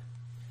that?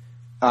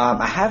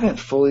 I haven't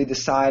fully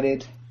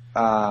decided.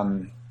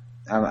 I'm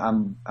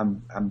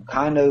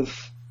kind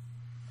of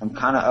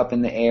up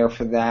in the air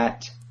for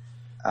that.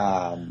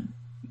 One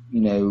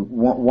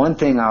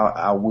thing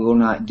I will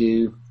not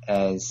do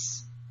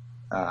as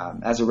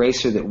a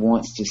racer that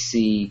wants to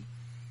see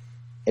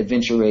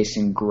adventure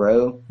racing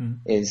grow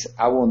is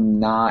I will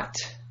not,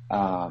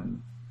 out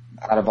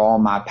of all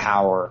my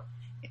power,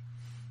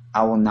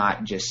 I will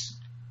not just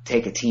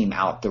take a team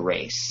out the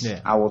race.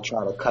 Yeah. I will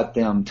try to cut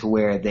them to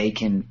where they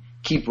can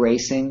keep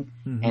racing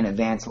and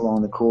advance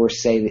along the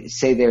course.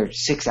 Say they're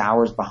 6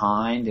 hours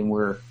behind and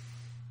we're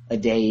a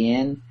day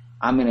in.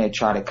 I'm going to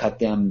try to cut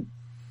them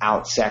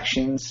out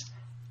sections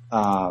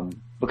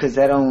because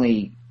that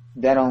only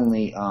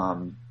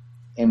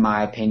in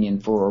my opinion,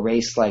 for a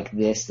race like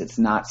this that's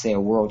not, say, a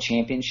world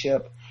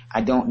championship,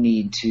 I don't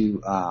need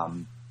to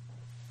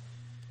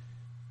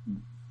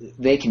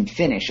they can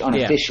finish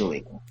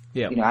unofficially.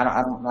 Yeah.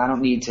 I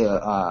don't need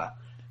to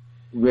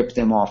rip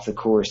them off the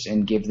course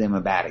and give them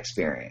a bad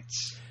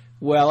experience.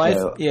 Well,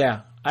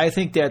 I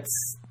think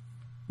that's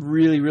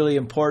really, really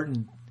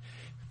important.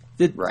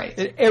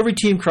 Right. Every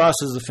team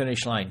crosses the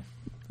finish line,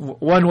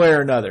 one way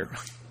or another.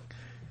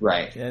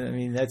 Right. I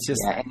mean, that's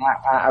just. Yeah, and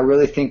I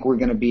really think we're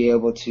going to be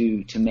able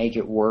to make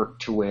it work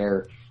to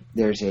where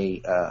there's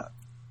a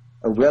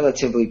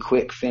relatively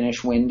quick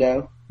finish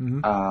window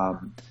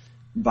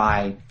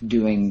by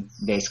doing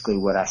basically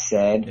what I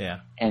said. Yeah.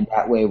 And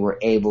that way we're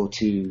able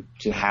to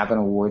have an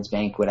awards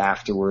banquet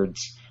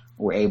afterwards.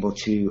 We're able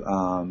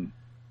to,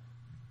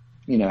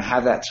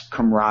 have that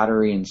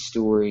camaraderie and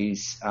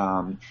stories.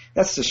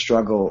 That's the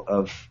struggle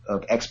of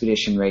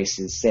expedition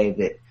races, say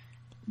that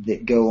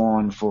go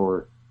on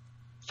for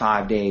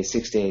 5 days,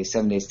 6 days,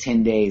 7 days,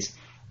 10 days.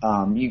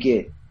 You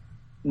get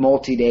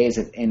multi-days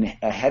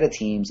ahead of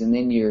teams, and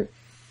then you're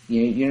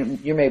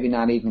maybe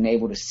not even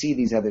able to see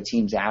these other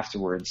teams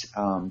afterwards.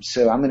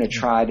 So I'm going to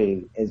try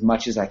to, as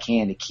much as I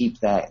can, to keep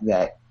that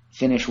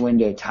finish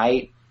window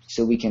tight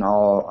so we can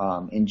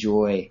all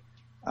enjoy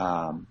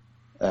a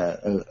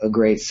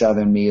great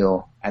Southern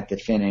meal at the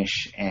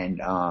finish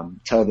and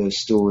tell those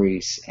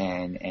stories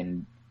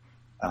and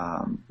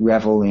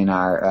revel in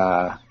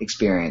our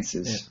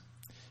experiences. Yeah.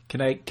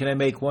 Can I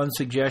make one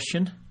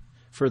suggestion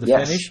for the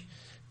Yes. finish?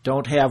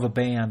 Don't have a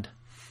band.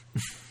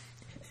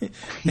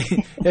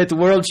 At the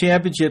World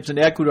Championships in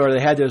Ecuador,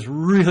 they had this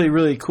really,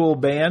 really cool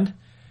band.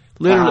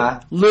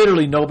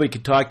 Literally nobody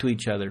could talk to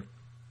each other.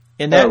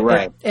 And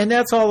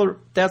that's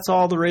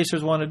all the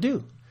racers want to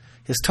do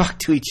is talk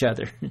to each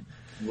other.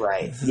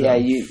 Right. Yeah,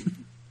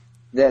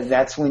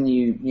 that's when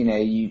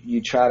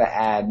you try to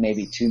add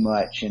maybe too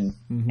much, and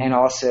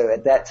also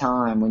at that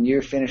time when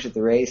you're finished with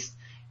the race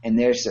and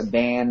there's a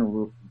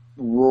band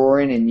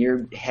roaring and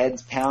your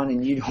head's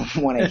pounding, you don't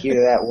want to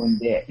hear that one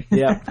bit.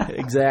 Yeah,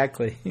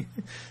 exactly.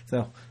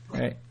 So,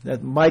 right,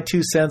 my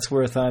 2 cents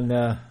worth on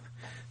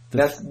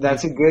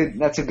that's a good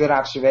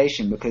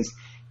observation, because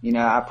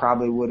I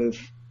probably would have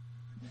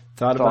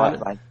thought about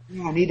it. Like,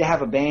 I need to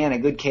have a band, a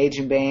good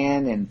Cajun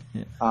band, and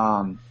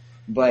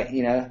but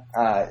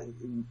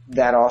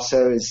that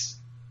also is,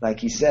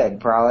 like you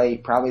said,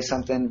 probably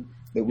something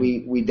that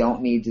we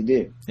don't need to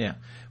do. Yeah,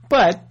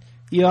 but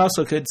you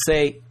also could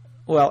say,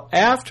 well,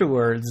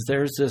 afterwards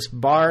there's this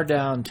bar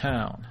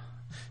downtown,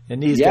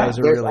 and these guys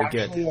are really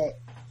good.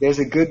 There's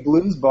a good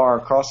blues bar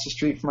across the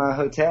street from our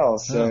hotel,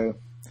 so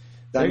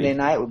Sunday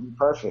night would be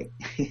perfect.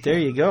 There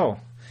you go.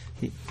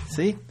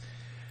 See,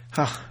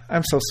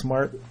 I'm so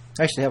smart.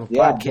 I should have a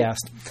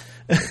podcast.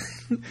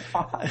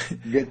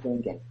 Good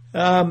thinking.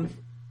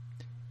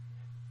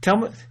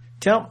 Tell.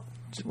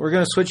 We're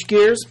going to switch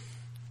gears.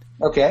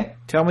 Okay.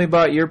 Tell me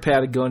about your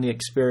Patagonia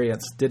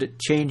experience. Did it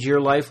change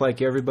your life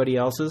like everybody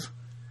else's?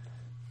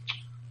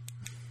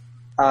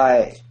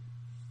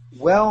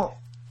 Well,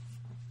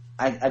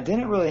 I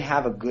didn't really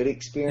have a good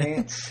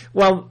experience.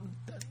 Well,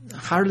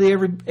 hardly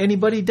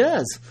anybody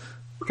does.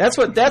 That's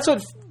what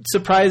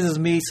surprises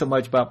me so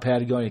much about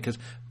Patagonia, because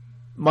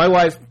my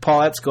wife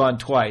Paulette's gone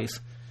twice.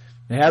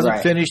 It hasn't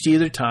Right. finished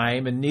either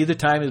time, and neither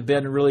time has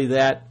been really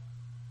that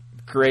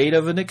great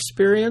of an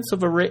experience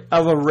of a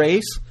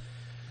race.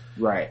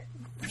 Right.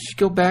 You should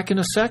go back in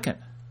a second.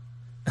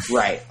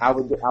 Right. I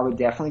would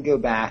definitely go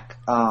back.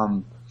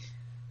 I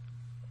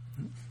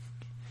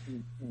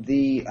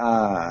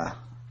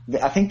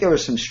think there were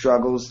some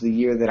struggles the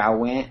year that I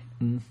went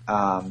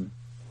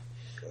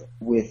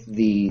with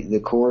the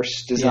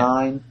course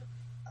design.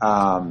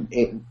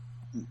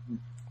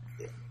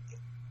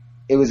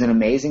 It was an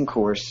amazing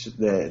course,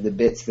 the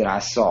bits that I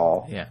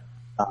saw. Yeah.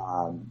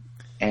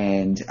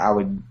 And I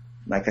would,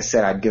 like I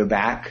said, I'd go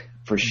back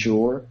for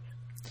sure.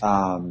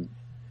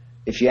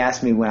 If you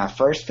asked me when I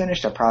first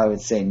finished, I probably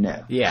would say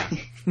no. Yeah.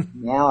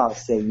 Now I'll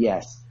say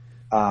yes.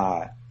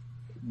 And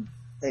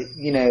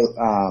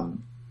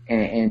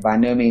by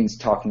no means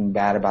talking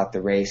bad about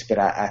the race, but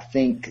I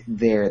think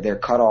their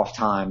cutoff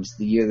times,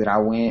 the year that I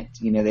went,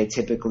 they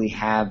typically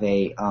have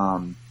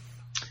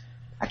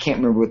I can't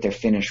remember what their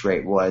finish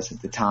rate was at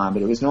the time,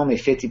 but it was normally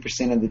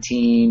 50% of the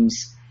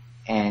teams,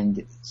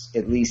 and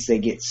at least they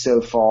get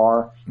so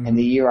far. Mm-hmm. And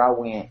the year I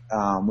went,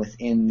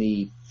 within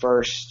the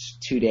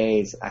first 2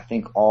 days, I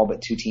think all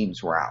but 2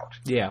 teams were out.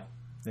 Yeah,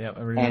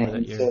 I remember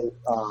that year. So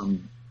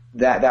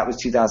that was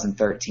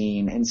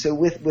 2013, and so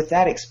with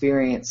that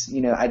experience,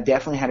 I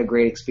definitely had a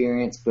great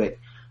experience, but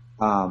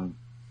I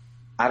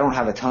don't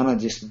have a ton of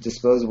just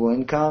disposable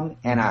income,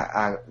 and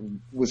I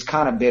was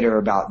kind of bitter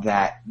about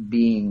that,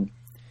 being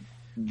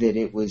that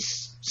it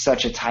was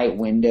such a tight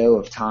window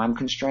of time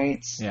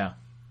constraints. Yeah.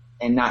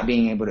 And not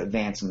being able to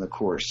advance on the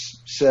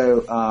course. So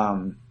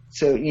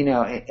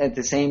at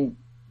the same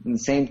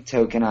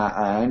token,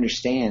 I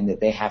understand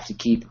that they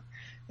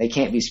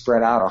can't be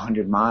spread out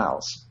 100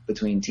 miles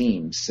between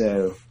teams.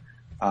 So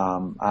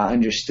I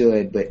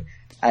understood, but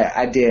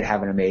I did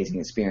have an amazing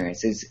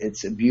experience.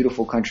 It's a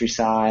beautiful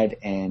countryside,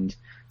 and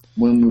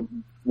when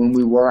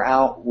we were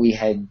out, we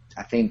had,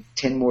 I think,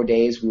 10 more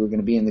days we were going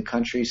to be in the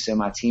country. So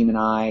my team and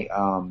I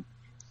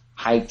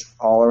hiked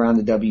all around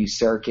the W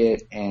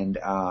circuit, and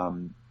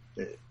all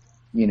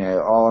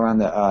around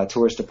the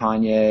Tours de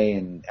Pagny,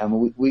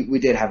 and we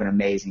did have an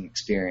amazing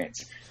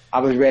experience. I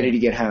was ready to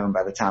get home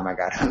by the time I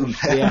got home.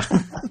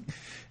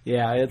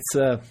 Yeah,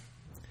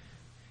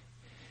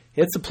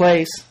 it's a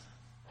place.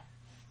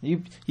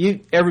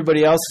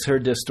 Everybody else has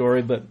heard this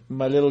story, but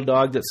my little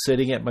dog that's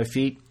sitting at my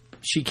feet,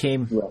 she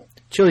came from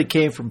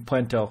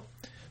Puento,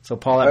 so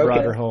Paulette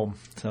brought her home.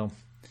 So,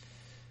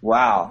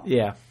 wow,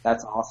 yeah,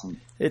 that's awesome.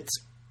 It's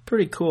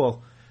pretty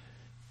cool.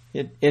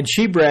 And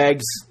she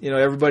brags,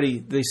 everybody,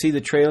 they see the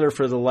trailer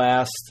for the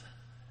last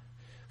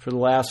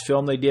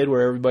film they did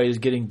where everybody's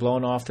getting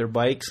blown off their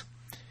bikes.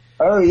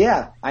 Oh,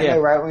 yeah. I know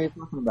right what you're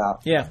talking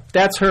about. Yeah,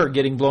 that's her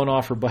getting blown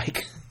off her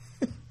bike.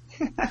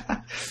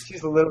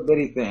 She's a little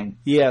bitty thing.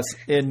 Yes,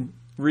 and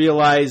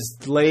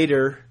realized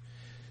later,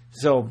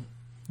 so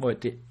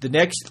the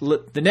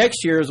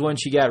next year is when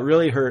she got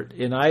really hurt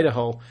in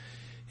Idaho,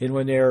 and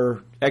when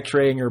they're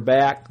x-raying her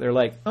back, they're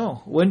like,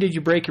 oh, when did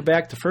you break your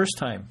back the first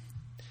time?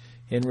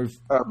 And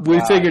we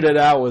figured it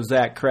out was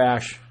that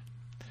crash,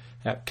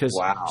 because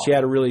she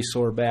had a really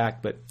sore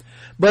back. But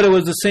it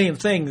was the same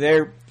thing.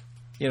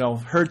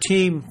 Her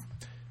team,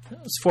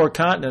 4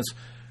 continents,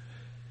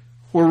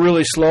 were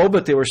really slow,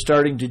 but they were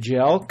starting to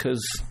gel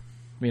because,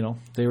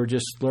 they were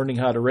just learning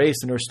how to race,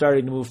 and they were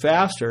starting to move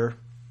faster.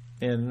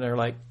 And they're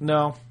like,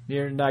 no,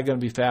 you're not going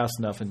to be fast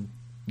enough, and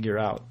you're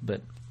out.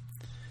 But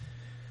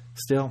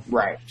still,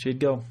 she'd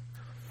go.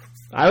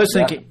 I was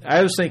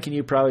thinking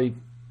you probably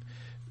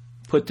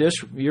put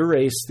your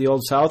race, the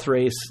Old South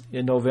race,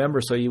 in November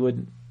so you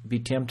wouldn't be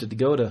tempted to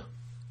go to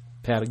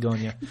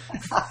Patagonia.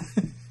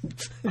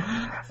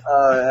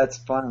 That's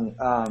funny.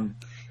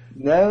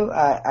 No,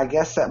 I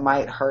guess that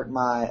might hurt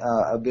my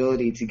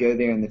ability to go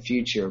there in the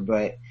future,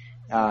 but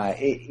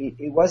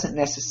it wasn't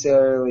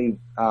necessarily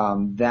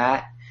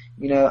that,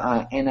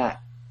 and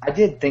I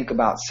did think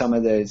about some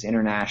of those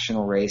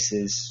international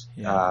races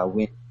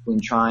when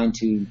trying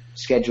to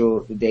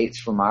schedule the dates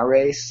for my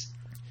race,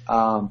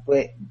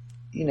 but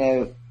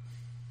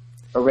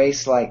a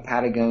race like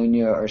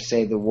Patagonia, or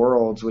say the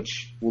Worlds,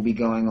 which will be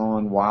going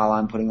on while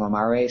I'm putting on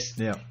my race,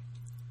 I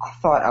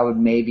thought I would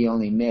maybe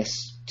only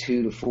miss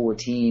 2 to 4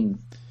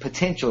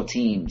 potential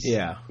teams.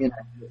 Yeah.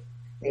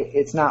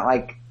 It's not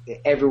like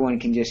everyone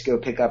can just go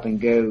pick up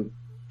and go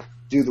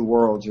do the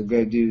Worlds or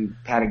go do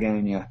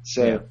Patagonia.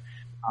 So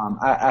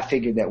I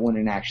figured that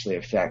wouldn't actually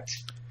affect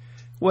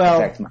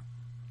my...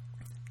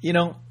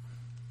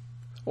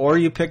 Or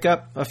you pick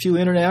up a few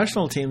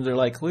international teams. They're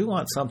like, we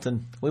want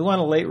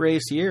a late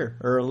race year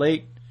or a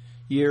late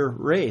year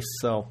race.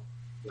 So,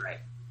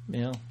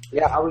 yeah,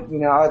 I would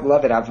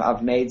love it.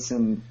 I've made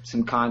some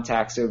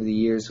contacts over the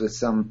years with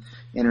some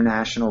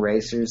international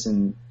racers,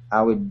 and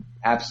I would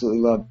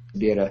absolutely love to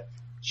be able to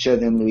show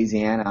them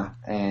Louisiana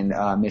and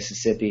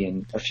Mississippi,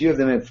 and a few of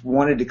them have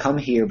wanted to come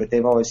here, but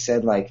they've always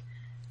said, like,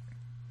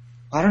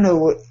 I don't know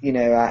what,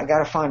 I got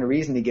to find a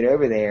reason to get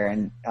over there.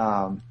 And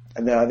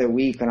the other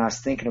week when I was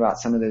thinking about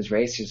some of those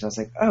racers, I was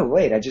like, oh,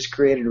 wait, I just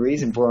created a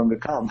reason for them to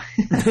come.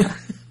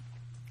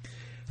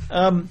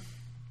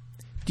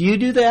 Do you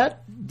do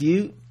that?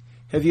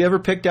 Have you ever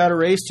picked out a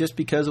race just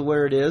because of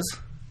where it is?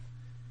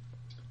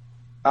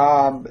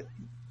 Other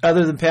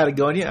than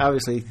Patagonia,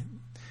 obviously.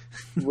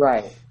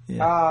 Right.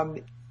 Yeah.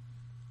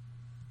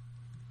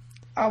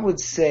 I would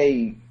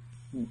say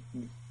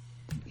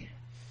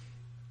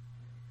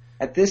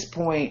at this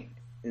point,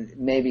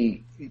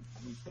 maybe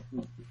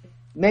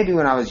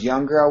when I was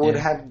younger, I would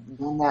have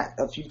done that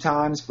a few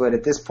times. But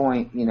at this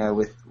point,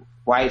 with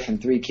wife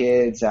and 3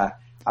 kids, I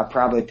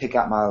probably pick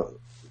out my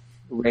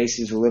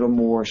races a little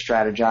more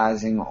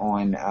strategizing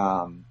on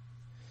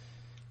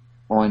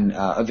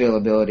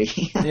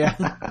availability.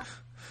 Yeah.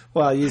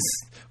 Well,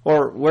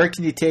 or where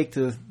can you take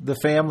the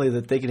family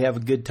that they could have a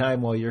good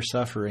time while you're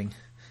suffering?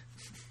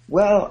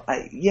 Well,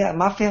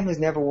 my family's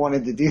never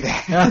wanted to do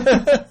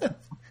that.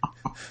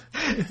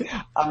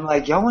 I'm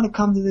like, y'all want to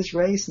come to this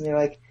race? And they're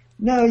like,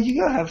 no,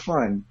 you go have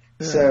fun.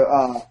 Yeah. So,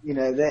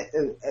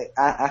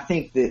 I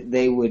think that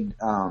they would,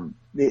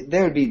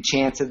 there would be a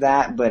chance of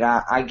that, but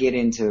I get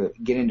into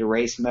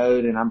race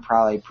mode, and I'm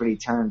probably pretty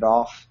turned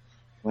off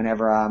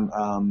whenever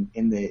I'm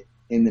in the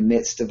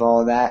midst of all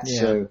of that. Yeah.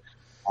 So,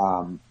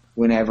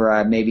 whenever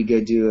I maybe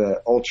go do a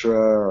ultra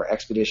or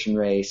expedition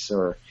race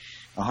or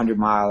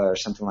 100-miler or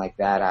something like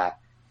that,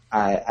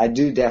 I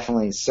do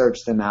definitely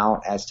search them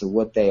out as to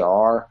what they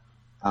are.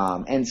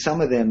 And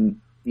some of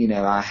them,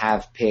 I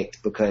have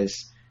picked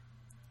because,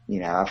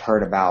 I've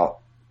heard about,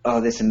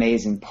 this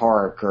amazing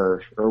park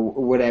or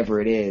whatever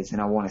it is,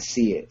 and I want to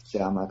see it. So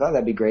I'm like,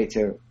 that'd be great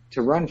to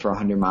run for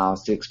 100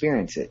 miles to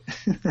experience it.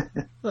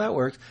 Well, that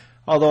works.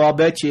 Although I'll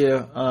bet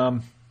you,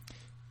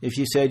 if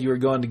you said you were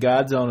going to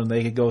Godzone and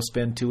they could go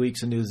spend 2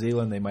 weeks in New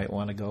Zealand, they might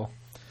want to go.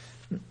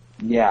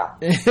 Yeah.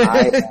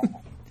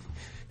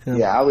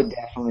 I would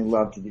definitely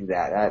love to do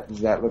that.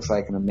 That looks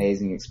like an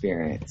amazing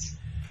experience.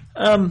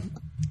 Do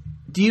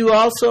you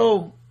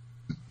also,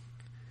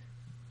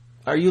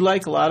 are you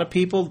like a lot of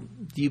people,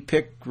 do you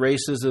pick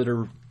races that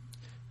are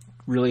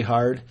really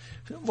hard?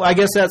 Well, I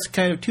guess that's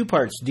kind of 2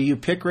 parts. Do you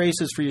pick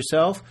races for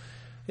yourself,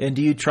 and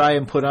do you try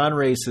and put on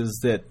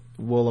races that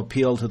will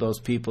appeal to those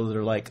people that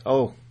are like,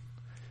 oh,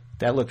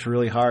 that looks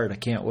really hard, I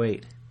can't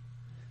wait?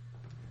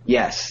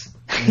 Yes.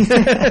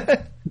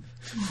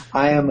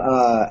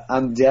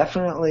 I'm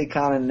definitely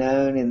kind of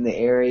known in the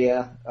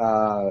area,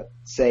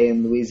 say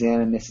in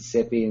Louisiana,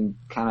 Mississippi, and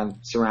kind of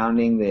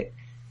surrounding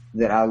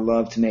that I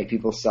love to make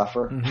people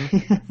suffer.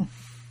 Mm-hmm.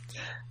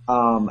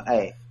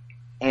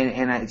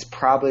 And it's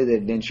probably the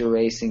adventure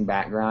racing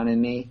background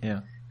in me.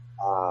 Yeah.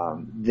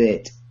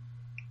 That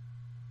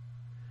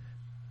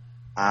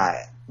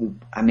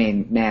I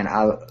mean, man,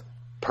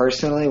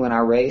 personally, when I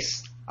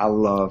race, I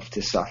love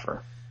to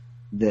suffer.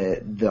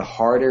 The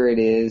harder it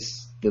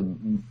is, the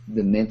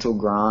mental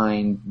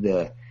grind,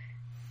 I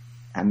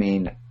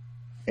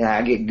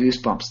get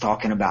goosebumps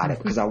talking about it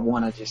because I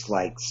want to just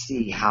like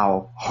see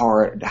how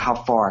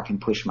far I can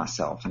push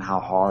myself and how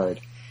hard.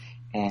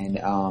 And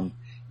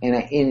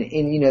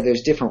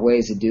there's different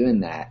ways of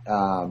doing that.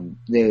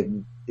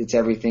 It's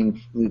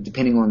everything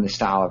depending on the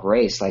style of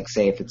race. Like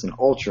say if it's an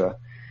ultra,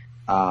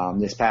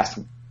 this past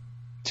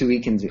 2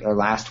 weekends or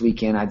last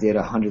weekend, I did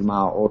a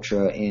 100-mile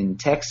ultra in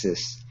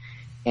Texas,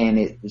 and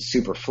it was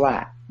super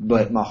flat.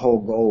 But my whole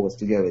goal was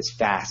to go as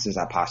fast as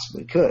I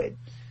possibly could.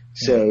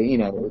 So,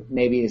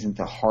 maybe it isn't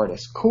the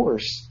hardest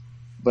course,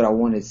 but I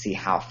wanted to see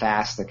how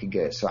fast I could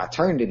go. So I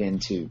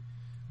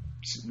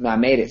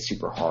made it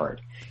super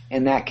hard.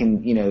 And that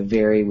can,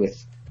 vary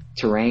with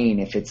terrain.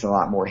 If it's a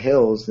lot more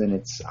hills, then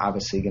it's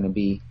obviously going to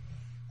be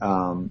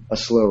a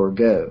slower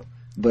go.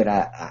 But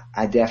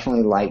I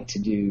definitely like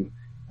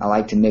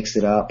to mix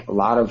it up. A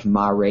lot of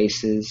my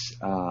races,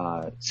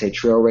 say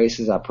trail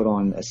races, I put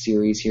on a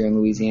series here in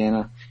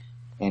Louisiana,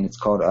 and it's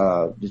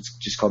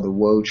just called the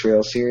Woe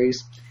Trail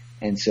Series.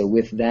 And so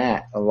with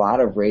that, a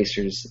lot of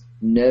racers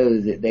know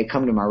that they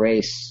come to my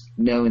race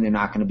knowing they're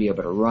not going to be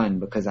able to run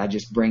because I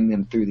just bring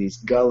them through these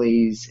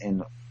gullies,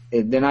 and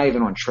they're not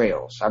even on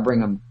trails. I bring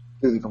them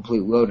through the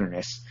complete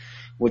wilderness,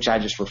 which I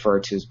just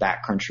refer to as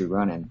backcountry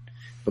running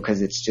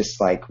because it's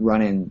just like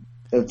running.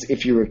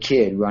 If you were a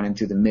kid running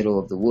through the middle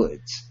of the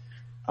woods.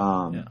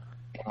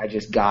 I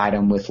just guide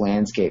them with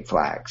landscape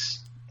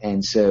flags.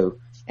 And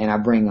I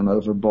bring them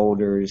over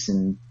boulders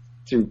and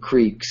through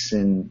creeks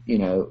and,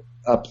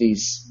 up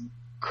these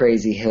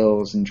crazy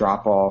hills and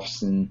drop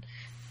offs and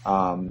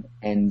I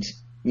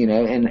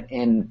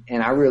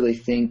really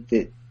think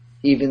that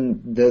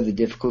even though the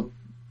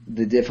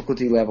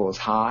difficulty level is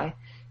high,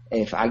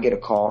 if I get a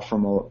call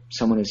from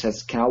someone who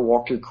says, "Can I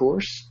walk your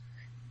course?"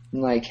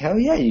 I'm like, hell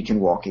yeah, you can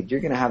walk it.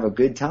 You're going to have a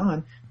good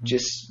time.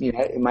 Just,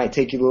 it might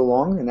take you a little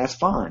longer, and that's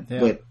fine.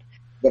 Yeah.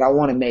 But I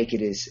want to make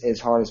it as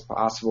hard as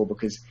possible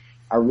because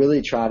I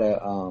really try to,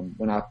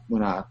 when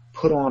I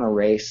put on a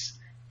race,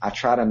 I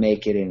try to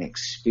make it an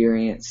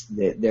experience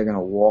that they're going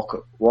to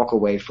walk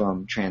away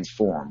from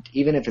transformed.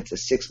 Even if it's a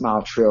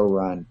 6-mile trail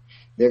run,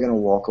 they're going to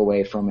walk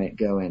away from it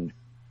going,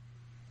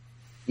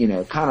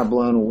 kind of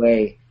blown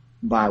away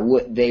by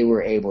what they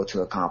were able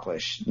to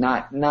accomplish.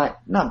 Not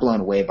blown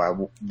away by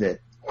the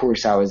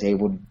course I was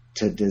able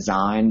to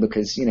design,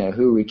 because,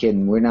 who are we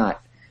kidding? We're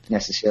not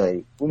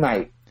necessarily, we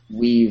might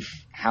weave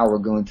how we're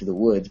going through the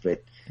woods,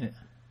 but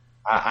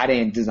I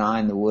didn't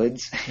design the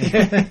woods.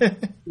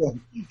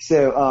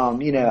 So,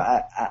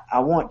 I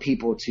want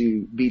people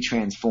to be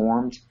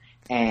transformed,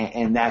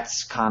 and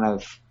that's kind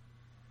of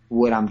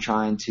what I'm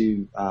trying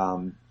to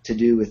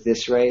do with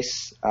this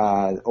race,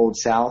 Old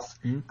South.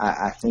 Mm-hmm.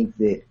 I think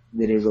that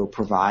it'll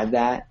provide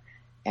that.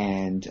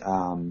 And,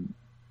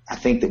 I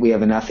think that we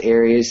have enough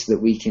areas that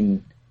we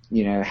can,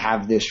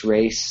 have this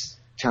race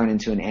turn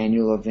into an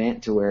annual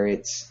event to where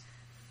it's,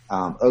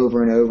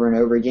 over and over and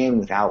over again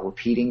without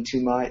repeating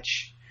too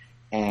much,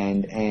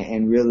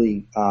 and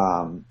really,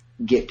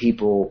 get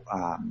people,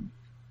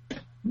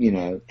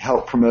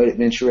 help promote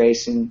adventure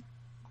racing.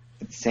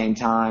 At the same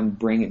time,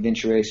 bring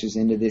adventure racers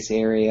into this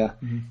area,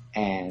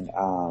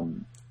 mm-hmm.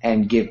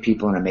 and give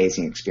people an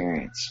amazing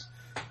experience.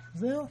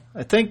 Well,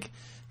 I think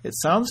it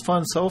sounds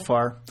fun so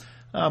far,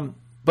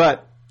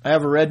 but I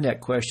have a redneck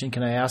question.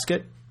 Can I ask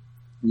it?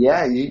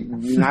 Yeah,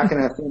 you're not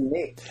going to offend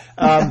me.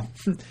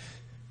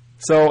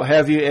 So,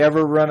 have you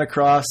ever run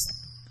across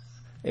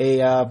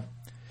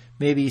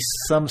maybe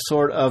some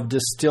sort of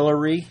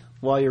distillery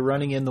while you're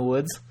running in the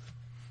woods?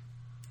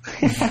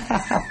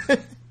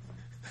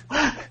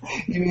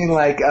 You mean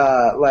like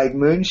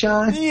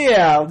moonshine?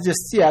 Yeah,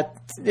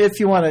 if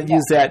you want to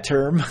use that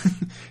term.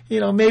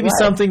 Maybe right.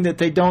 Something that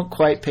they don't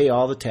quite pay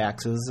all the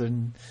taxes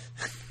and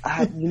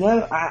I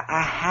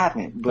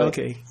haven't, but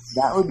okay.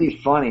 That would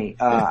be funny.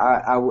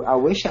 I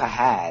wish I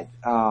had.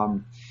 I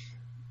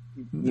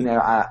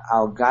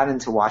got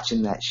into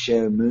watching that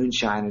show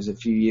Moonshiners a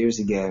few years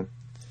ago,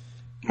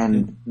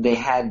 and they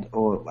had,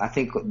 or I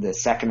think the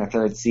second or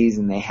third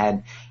season, they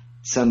had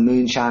some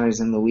moonshiners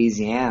in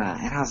Louisiana,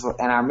 and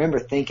I remember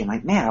thinking,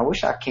 like, man, I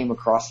wish I came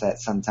across that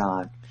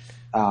sometime.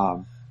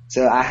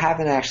 So I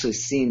haven't actually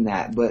seen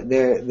that, but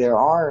there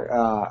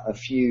are a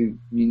few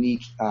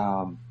unique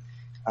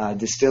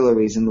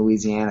distilleries in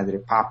Louisiana that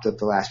have popped up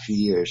the last few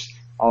years,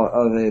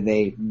 although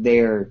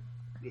they're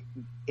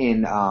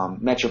in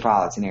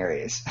metropolitan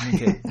areas.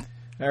 Okay.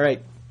 All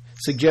right.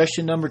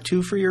 Suggestion number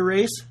 2 for your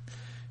race,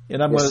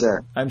 and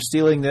I'm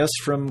stealing this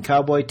from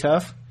Cowboy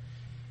Tough.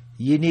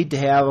 You need to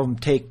have them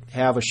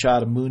have a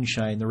shot of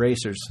moonshine, the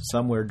racers,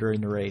 somewhere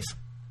during the race.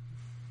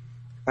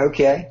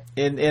 Okay.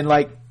 And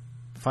like,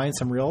 find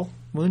some real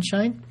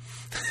moonshine.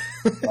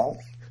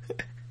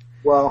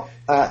 Well,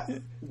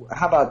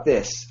 how about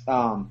this?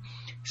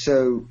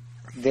 So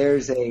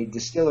there's a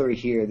distillery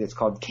here that's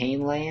called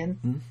Caneland,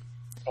 mm-hmm.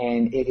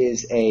 and it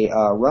is a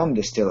rum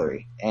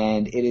distillery,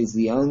 and it is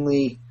the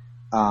only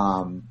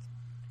farm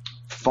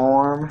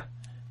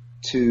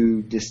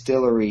to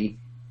distillery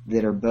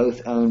that are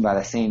both owned by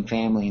the same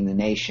family in the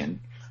nation.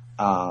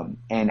 And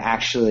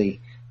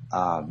actually,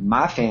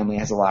 my family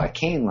has a lot of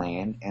cane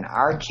land, and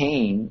our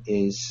cane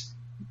is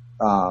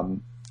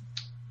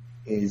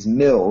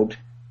milled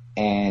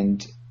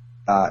and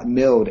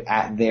milled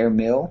at their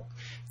mill.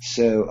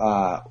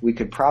 So we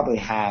could probably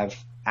have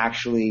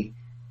actually,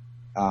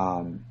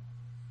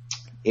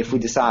 if we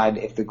decide,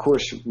 if the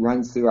course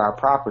runs through our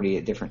property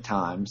at different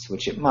times,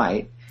 which it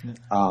might,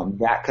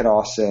 that could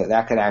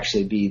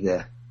actually be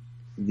the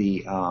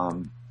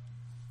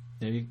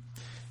maybe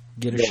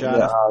get a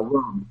shot.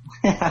 Room.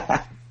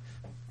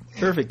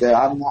 Perfect. So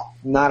I'm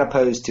not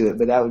opposed to it,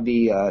 but that would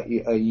be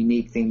a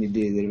unique thing to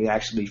do. That it would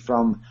actually be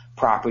from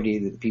property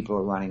that the people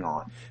are running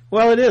on.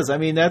 Well, it is. I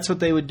mean, that's what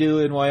they would do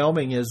in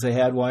Wyoming. Is they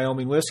had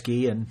Wyoming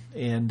whiskey,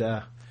 and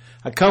a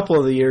couple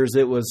of the years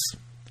it was,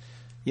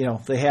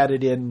 they had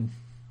it in,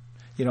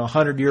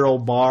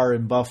 100-year-old bar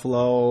in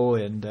Buffalo,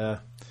 and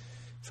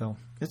so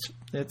it's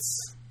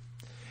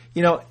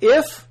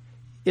if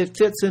it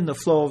fits in the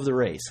flow of the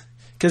race,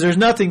 because there's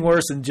nothing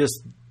worse than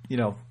just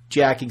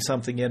jacking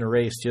something in a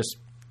race just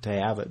to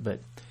have it. But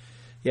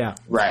yeah,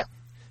 right,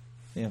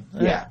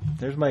 yeah.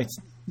 There's my.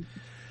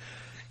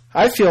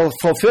 I feel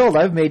fulfilled.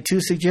 I've made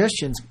 2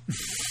 suggestions.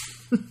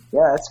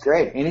 Yeah, that's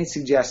great. Any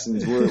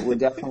suggestions? We're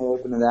definitely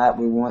open to that.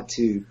 We want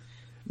to,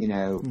 we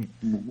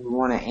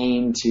want to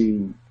aim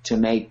to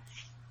make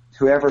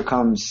whoever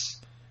comes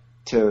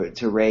to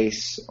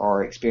race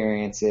or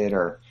experience it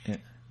or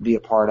be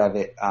a part of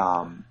it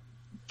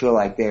feel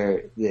like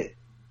that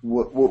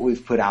what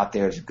we've put out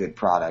there is a good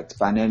product.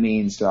 By no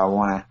means do I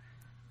want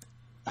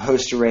to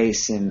host a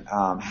race and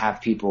have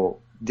people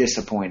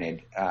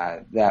disappointed.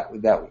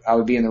 That I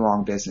would be in the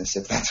wrong business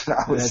if that's what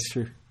I was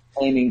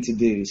aiming to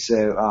do.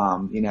 So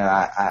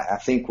I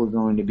think we're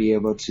going to be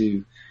able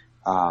to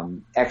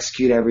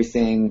execute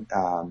everything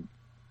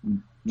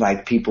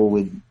like people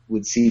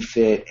would see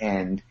fit,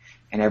 and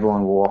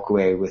everyone will walk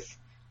away with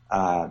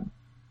a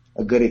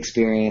good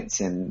experience,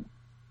 and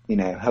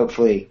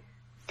hopefully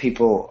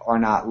people are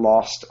not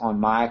lost on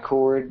my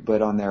accord,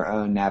 but on their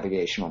own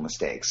navigational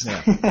mistakes.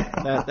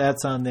 Yeah,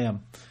 that's on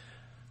them.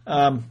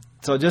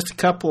 So just a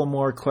couple of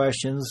more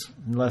questions,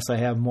 unless I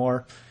have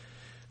more.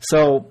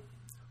 So,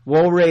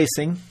 Woe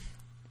Racing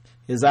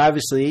is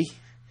obviously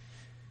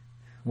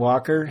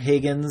Walker,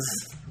 Higgins,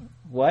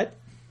 what?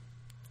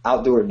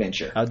 Outdoor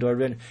Adventure. Outdoor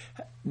Adventure.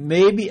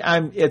 Maybe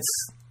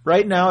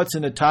right now it's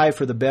in a tie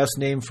for the best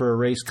name for a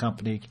race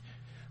company.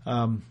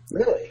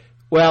 Really?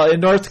 Well, in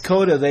North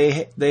Dakota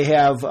they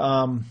have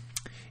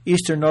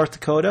Eastern North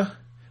Dakota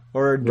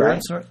or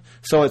Endurance, right.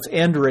 So it's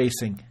End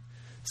Racing.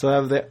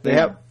 So they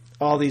have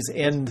all these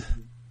end.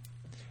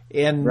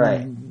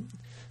 Right.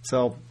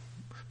 So,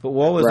 but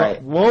Woe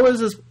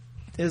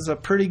is a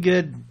pretty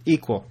good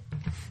equal.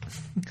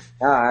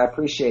 I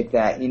appreciate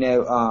that.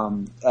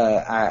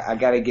 I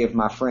got to give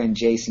my friend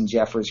Jason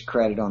Jeffers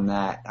credit on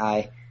that.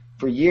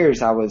 For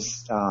years I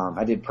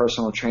did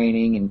personal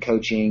training and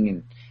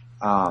coaching,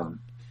 and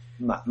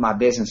my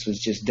business was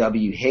just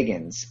W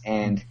Higgins,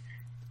 and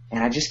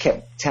I just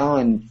kept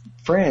telling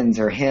friends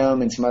or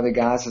him and some other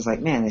guys, I was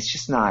like, man,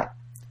 it's not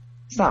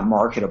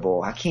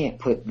marketable. I can't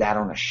put that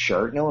on a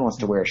shirt. No one wants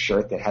to wear a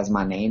shirt that has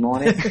my name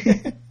on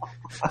it.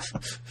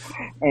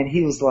 And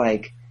he was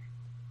like,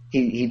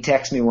 he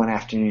texted me one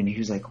afternoon. He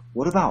was like,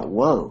 what about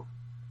Woe?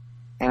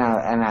 And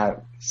I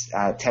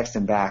texted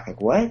him back,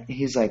 like, what?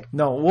 He's like,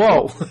 no,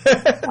 whoa.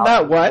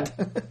 Not what?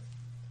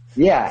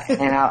 Yeah.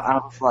 And I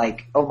was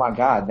like, oh my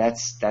God,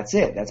 that's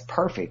it. That's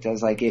perfect. I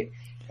was like,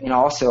 and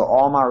also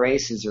all my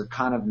races are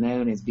kind of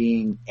known as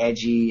being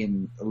edgy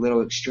and a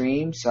little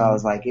extreme. So I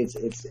was like,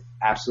 it's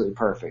absolutely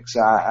perfect. So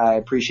I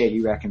appreciate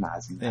you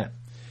recognizing that.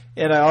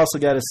 Yeah. And I also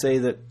got to say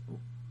that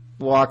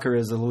Walker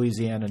is a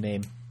Louisiana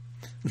name.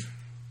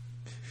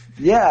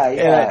 Yeah.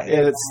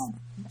 And it's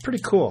pretty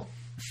cool.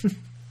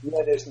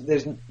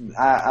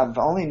 I've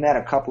only met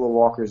a couple of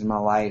Walkers in my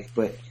life,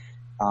 but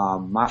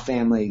my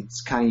family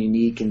is kind of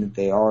unique in that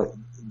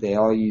they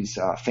all use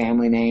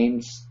family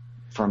names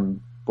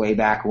from way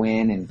back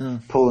when,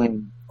 and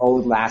pulling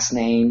old last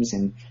names,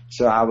 and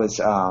so I was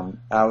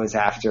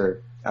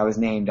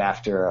named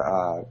after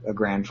a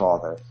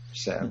grandfather.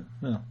 So,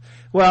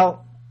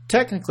 well,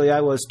 technically I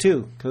was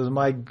too, because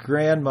my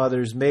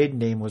grandmother's maiden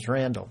name was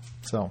Randall.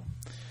 So,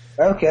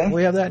 okay,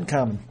 we have that in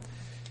common.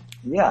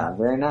 Yeah,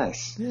 very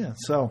nice. Yeah.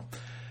 So,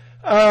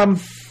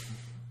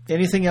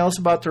 anything else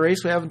about the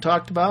race we haven't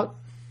talked about?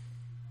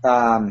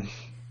 That.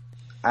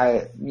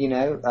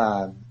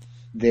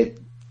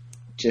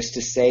 Just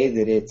to say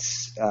that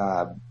it's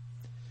the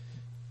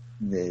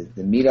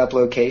meetup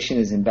location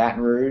is in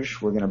Baton Rouge.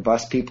 We're going to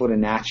bus people to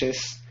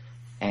Natchez,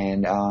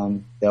 and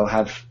they'll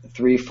have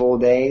 3 full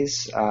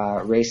days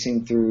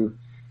racing through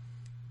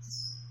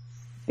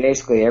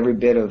basically every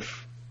bit of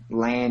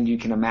land you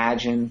can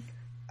imagine,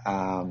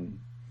 and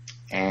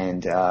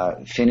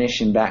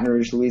finish in Baton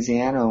Rouge,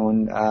 Louisiana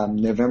on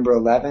November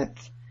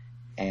 11th,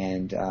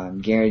 and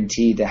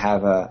guaranteed to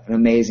have an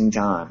amazing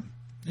time.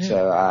 Yeah.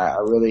 So I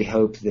really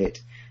hope that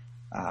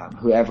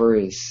whoever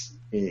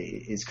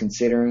is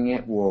considering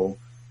it will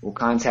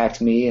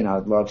contact me, and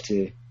I'd love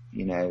to,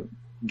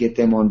 get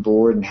them on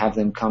board and have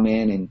them come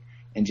in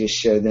and just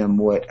show them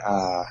what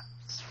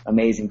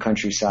amazing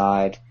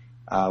countryside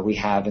we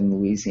have in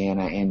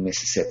Louisiana and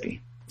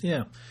Mississippi.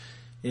 Yeah.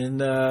 And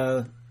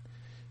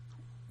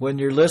when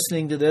you're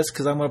listening to this,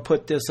 because I'm going to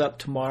put this up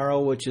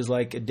tomorrow, which is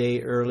like a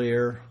day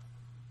earlier,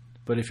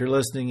 but if you're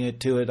listening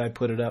to it, I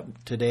put it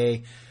up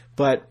today.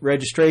 But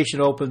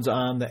registration opens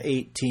on the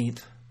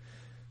 18th.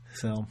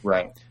 So,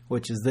 right,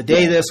 which is the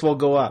day this will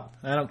go up.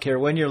 I don't care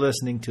when you're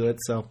listening to it.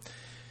 So,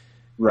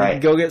 right,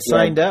 you can go get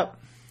signed up.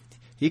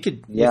 You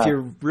could, if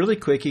you're really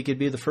quick, you could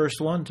be the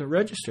first one to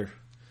register.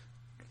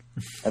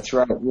 That's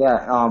right.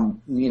 Yeah.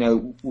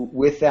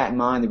 With that in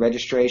mind, the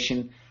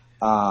registration,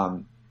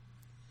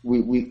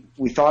 we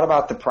thought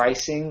about the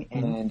pricing,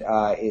 and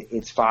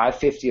it's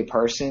 $550 a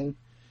person.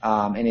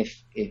 And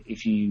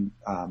if you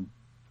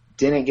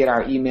didn't get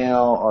our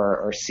email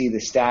or see the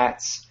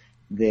stats,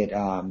 that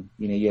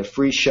you have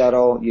free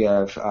shuttle, you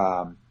have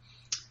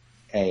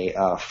a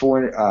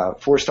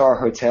 4-star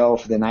hotel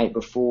for the night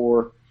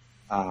before,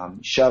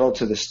 shuttle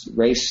to the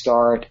race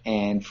start,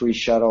 and free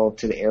shuttle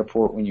to the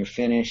airport when you're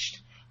finished.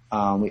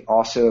 We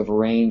also have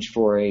arranged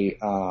for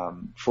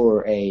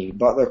a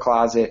butler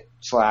closet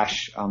 /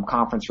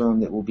 conference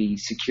room that will be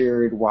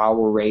secured while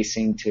we're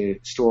racing to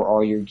store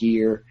all your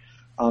gear.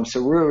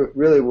 So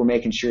we're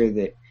making sure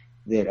that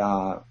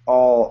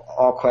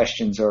all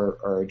questions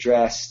are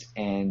addressed,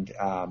 and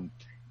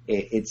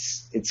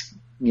it's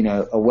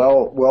a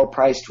well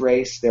priced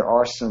race. There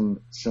are some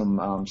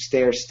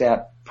stair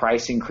step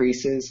price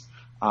increases,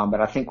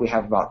 but I think we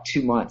have about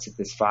 2 months at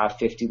this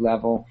 $550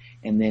 level,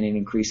 and then it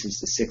increases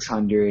to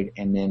 $600,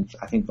 and then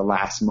I think the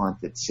last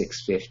month it's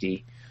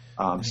 $650.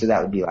 So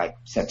that would be like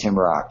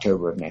September or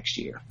October of next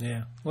year.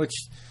 Yeah, which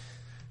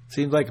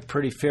seems like a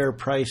pretty fair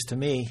price to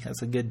me.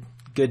 That's a good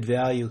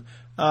value.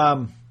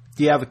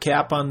 Do you have a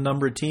cap on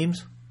number of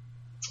teams?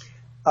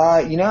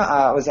 I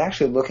was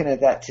actually looking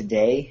at that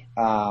today.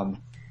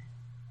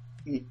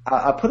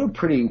 I put a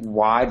pretty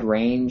wide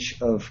range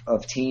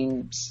of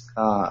teams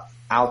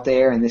out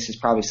there, and this is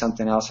probably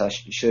something else I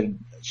should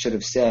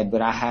have said,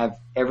 but I have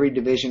every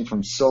division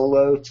from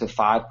solo to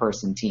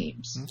 5-person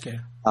teams. Okay.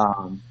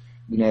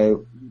 You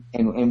know,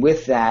 and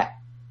with that,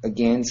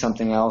 again,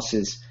 something else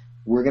is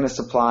we're going to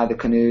supply the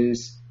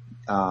canoes.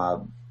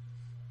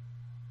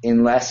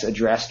 Unless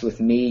addressed with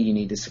me, you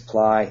need to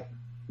supply,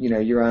 you know,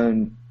 your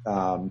own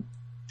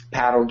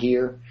paddle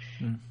gear,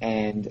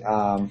 and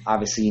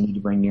obviously you need to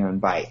bring your own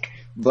bike.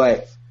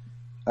 But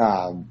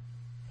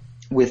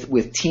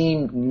with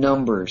team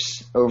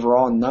numbers,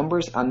 overall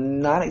numbers, I'm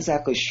not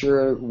exactly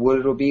sure what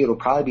it'll be. It'll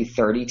probably be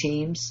 30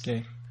 teams.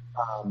 Okay.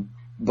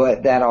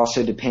 But that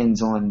also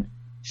depends on,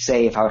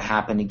 say, if I would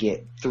happen to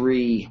get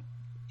 3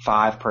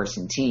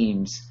 5-person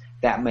teams,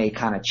 that may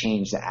kind of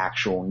change the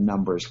actual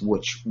numbers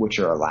which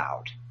are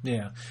allowed.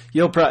 Yeah,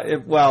 you'll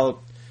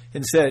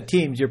instead of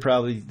teams,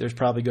 there's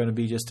probably going to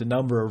be just a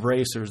number of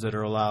racers that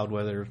are allowed,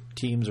 whether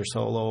teams or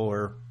solo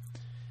or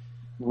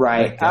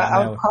right. Like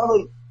I would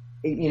probably,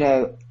 you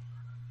know,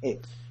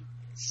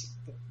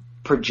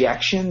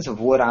 projections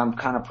of what I'm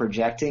kind of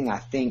projecting. I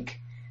think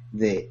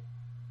that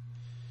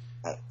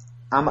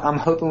I'm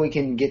hoping we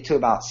can get to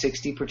about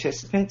 60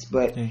 participants,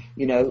 but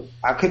you know,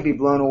 I could be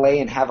blown away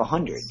and have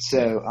 100.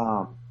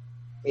 So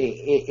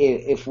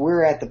if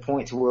we're at the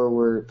point to where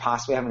we're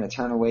possibly having to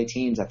turn away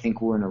teams, I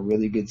think we're in a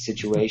really good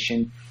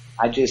situation.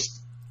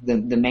 The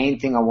main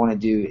thing I want to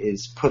do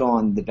is put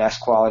on the best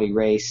quality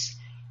race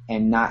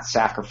and not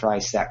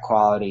sacrifice that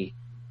quality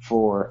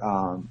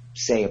for,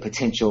 say, a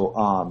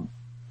potential,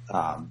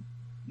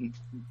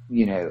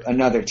 you know,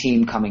 another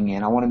team coming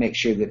in. I want to make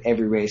sure that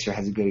every racer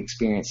has a good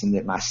experience and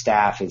that my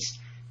staff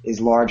is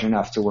large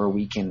enough to where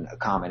we can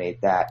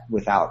accommodate that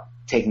without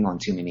taking on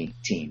too many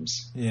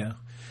teams. Yeah.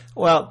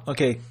 Well,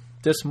 okay,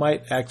 this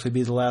might actually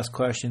be the last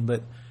question,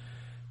 but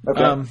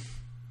okay.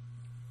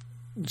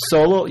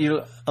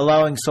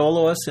 Allowing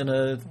soloists in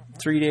a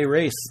 3-day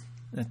race,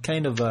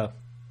 kind of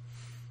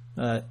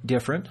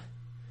different.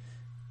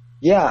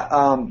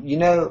 Yeah, you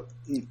know,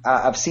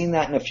 I've seen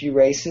that in a few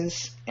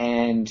races,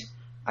 and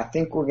I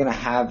think we're going to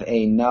have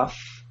enough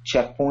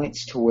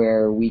checkpoints to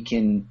where we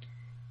can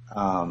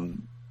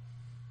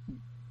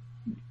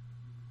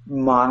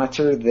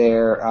monitor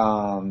their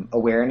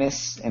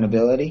awareness and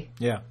ability.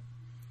 Yeah.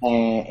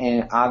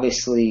 And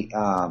obviously,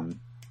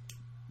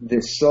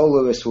 the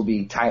soloist will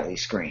be tightly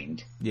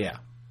screened. Yeah.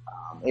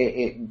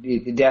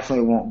 It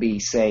definitely won't be,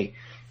 say,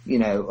 you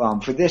know,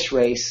 for this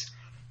race,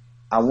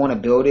 I want to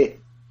build it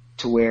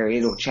to where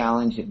it'll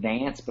challenge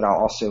advance, but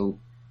I'll also,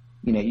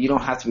 you know, you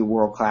don't have to be a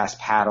world-class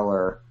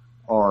paddler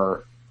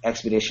or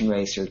expedition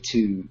racer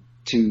to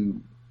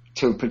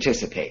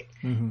participate.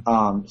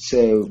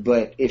 Mm-hmm.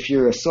 But if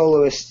you're a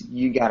soloist,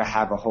 you got to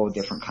have a whole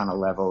different kind of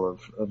level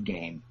of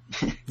game.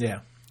 Yeah.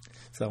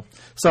 So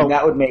and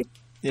that would make,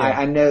 yeah.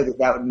 I know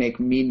that would make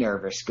me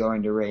nervous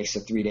going to race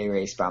a 3-day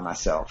race by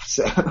myself.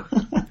 So,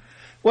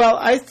 well,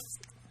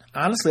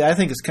 honestly, I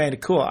think it's kind of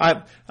cool.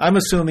 I'm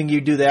assuming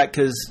you do that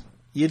because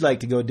you'd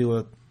like to go do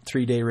a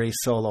 3-day race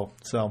solo.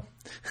 So,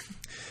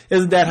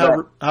 isn't that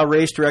how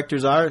race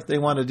directors are? They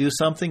want to do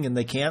something and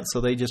they can't, so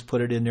they just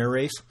put it in their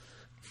race.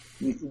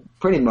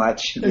 Pretty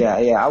much, yeah.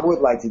 I would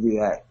like to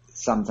do that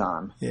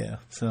sometime. Yeah.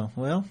 So,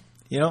 well,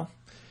 you know,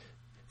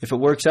 if it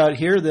works out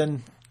here,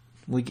 then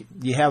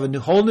you have a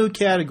whole new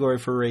category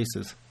for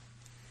races.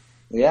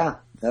 Yeah,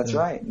 that's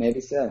right. Maybe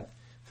so.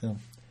 All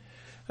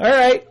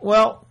right.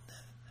 Well,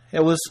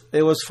 it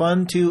was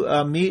fun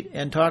to meet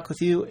and talk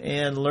with you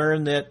and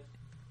learn that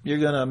you're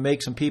going to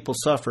make some people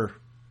suffer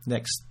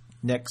next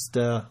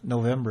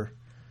November.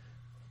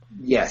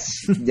 Yes,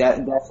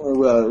 definitely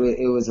will.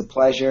 It was a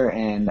pleasure,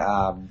 and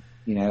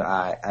you know,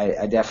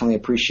 I definitely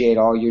appreciate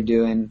all you're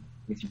doing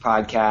with your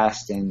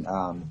podcast and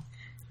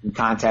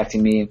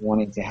contacting me and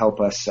wanting to help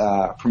us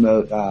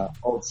promote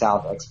Old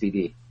South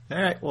XPD. All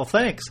right. Well,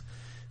 thanks.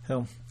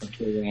 So,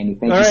 okay, Randy.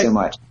 Thank you so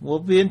much. We'll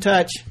be in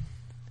touch. Take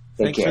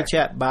Thanks care. for the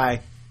chat.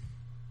 Bye.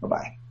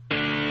 Bye-bye.